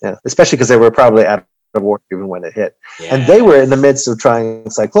that. Yeah. Especially because they were probably out of war even when it hit. Yeah. And they were in the midst of trying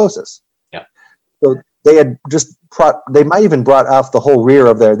cyclosis. Yeah. So they had just they might even brought off the whole rear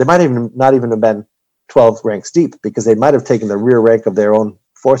of they might even not even have been 12 ranks deep, because they might have taken the rear rank of their own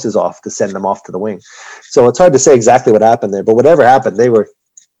forces off to send them off to the wing. So it's hard to say exactly what happened there, but whatever happened, they were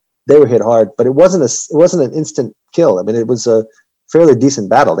hit hard, but it wasn't an instant kill. I mean, it was a fairly decent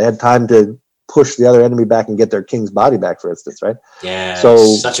battle. They had time to push the other enemy back and get their king's body back, for instance, right? Yeah. So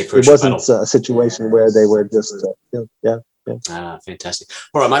such a it crucial wasn't battle. a situation where they were just, yeah. Fantastic.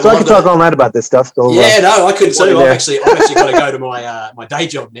 All right, mate. So I can talk all night about this stuff. So, no, I could too. I've actually got to go to my day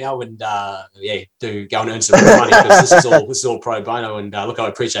job now and do go and earn some more money, because this is all pro bono. And look, I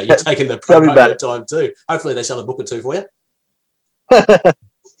appreciate you taking the pro bono time too. Hopefully, they sell a book or two for you.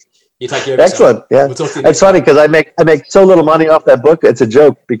 You take care of yourself. Excellent. Yeah, we'll talk to you it's funny because I make so little money off that book. It's a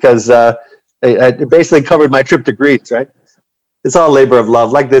joke, because it basically covered my trip to Greece. Right? It's all labor of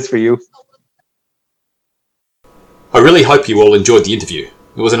love, like this for you. I really hope you all enjoyed the interview.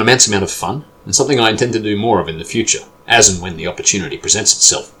 It was an immense amount of fun, and something I intend to do more of in the future, as and when the opportunity presents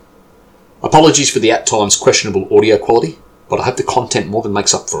itself. Apologies for the at times questionable audio quality, but I hope the content more than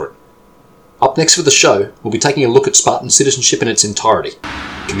makes up for it. Up next for the show, we'll be taking a look at Spartan citizenship in its entirety,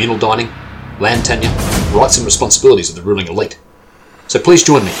 communal dining, land tenure, rights and responsibilities of the ruling elite. So please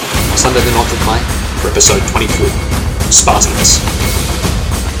join me on Sunday the 9th of May for episode 24, Spartans.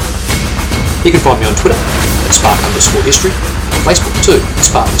 You can find me on Twitter at Spark_history, and Facebook too, at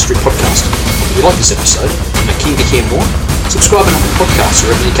Spark History Podcast. If you like this episode and are keen to hear more, subscribe on Apple Podcasts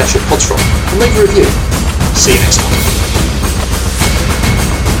wherever you catch your pods from, and leave a review. See you next time.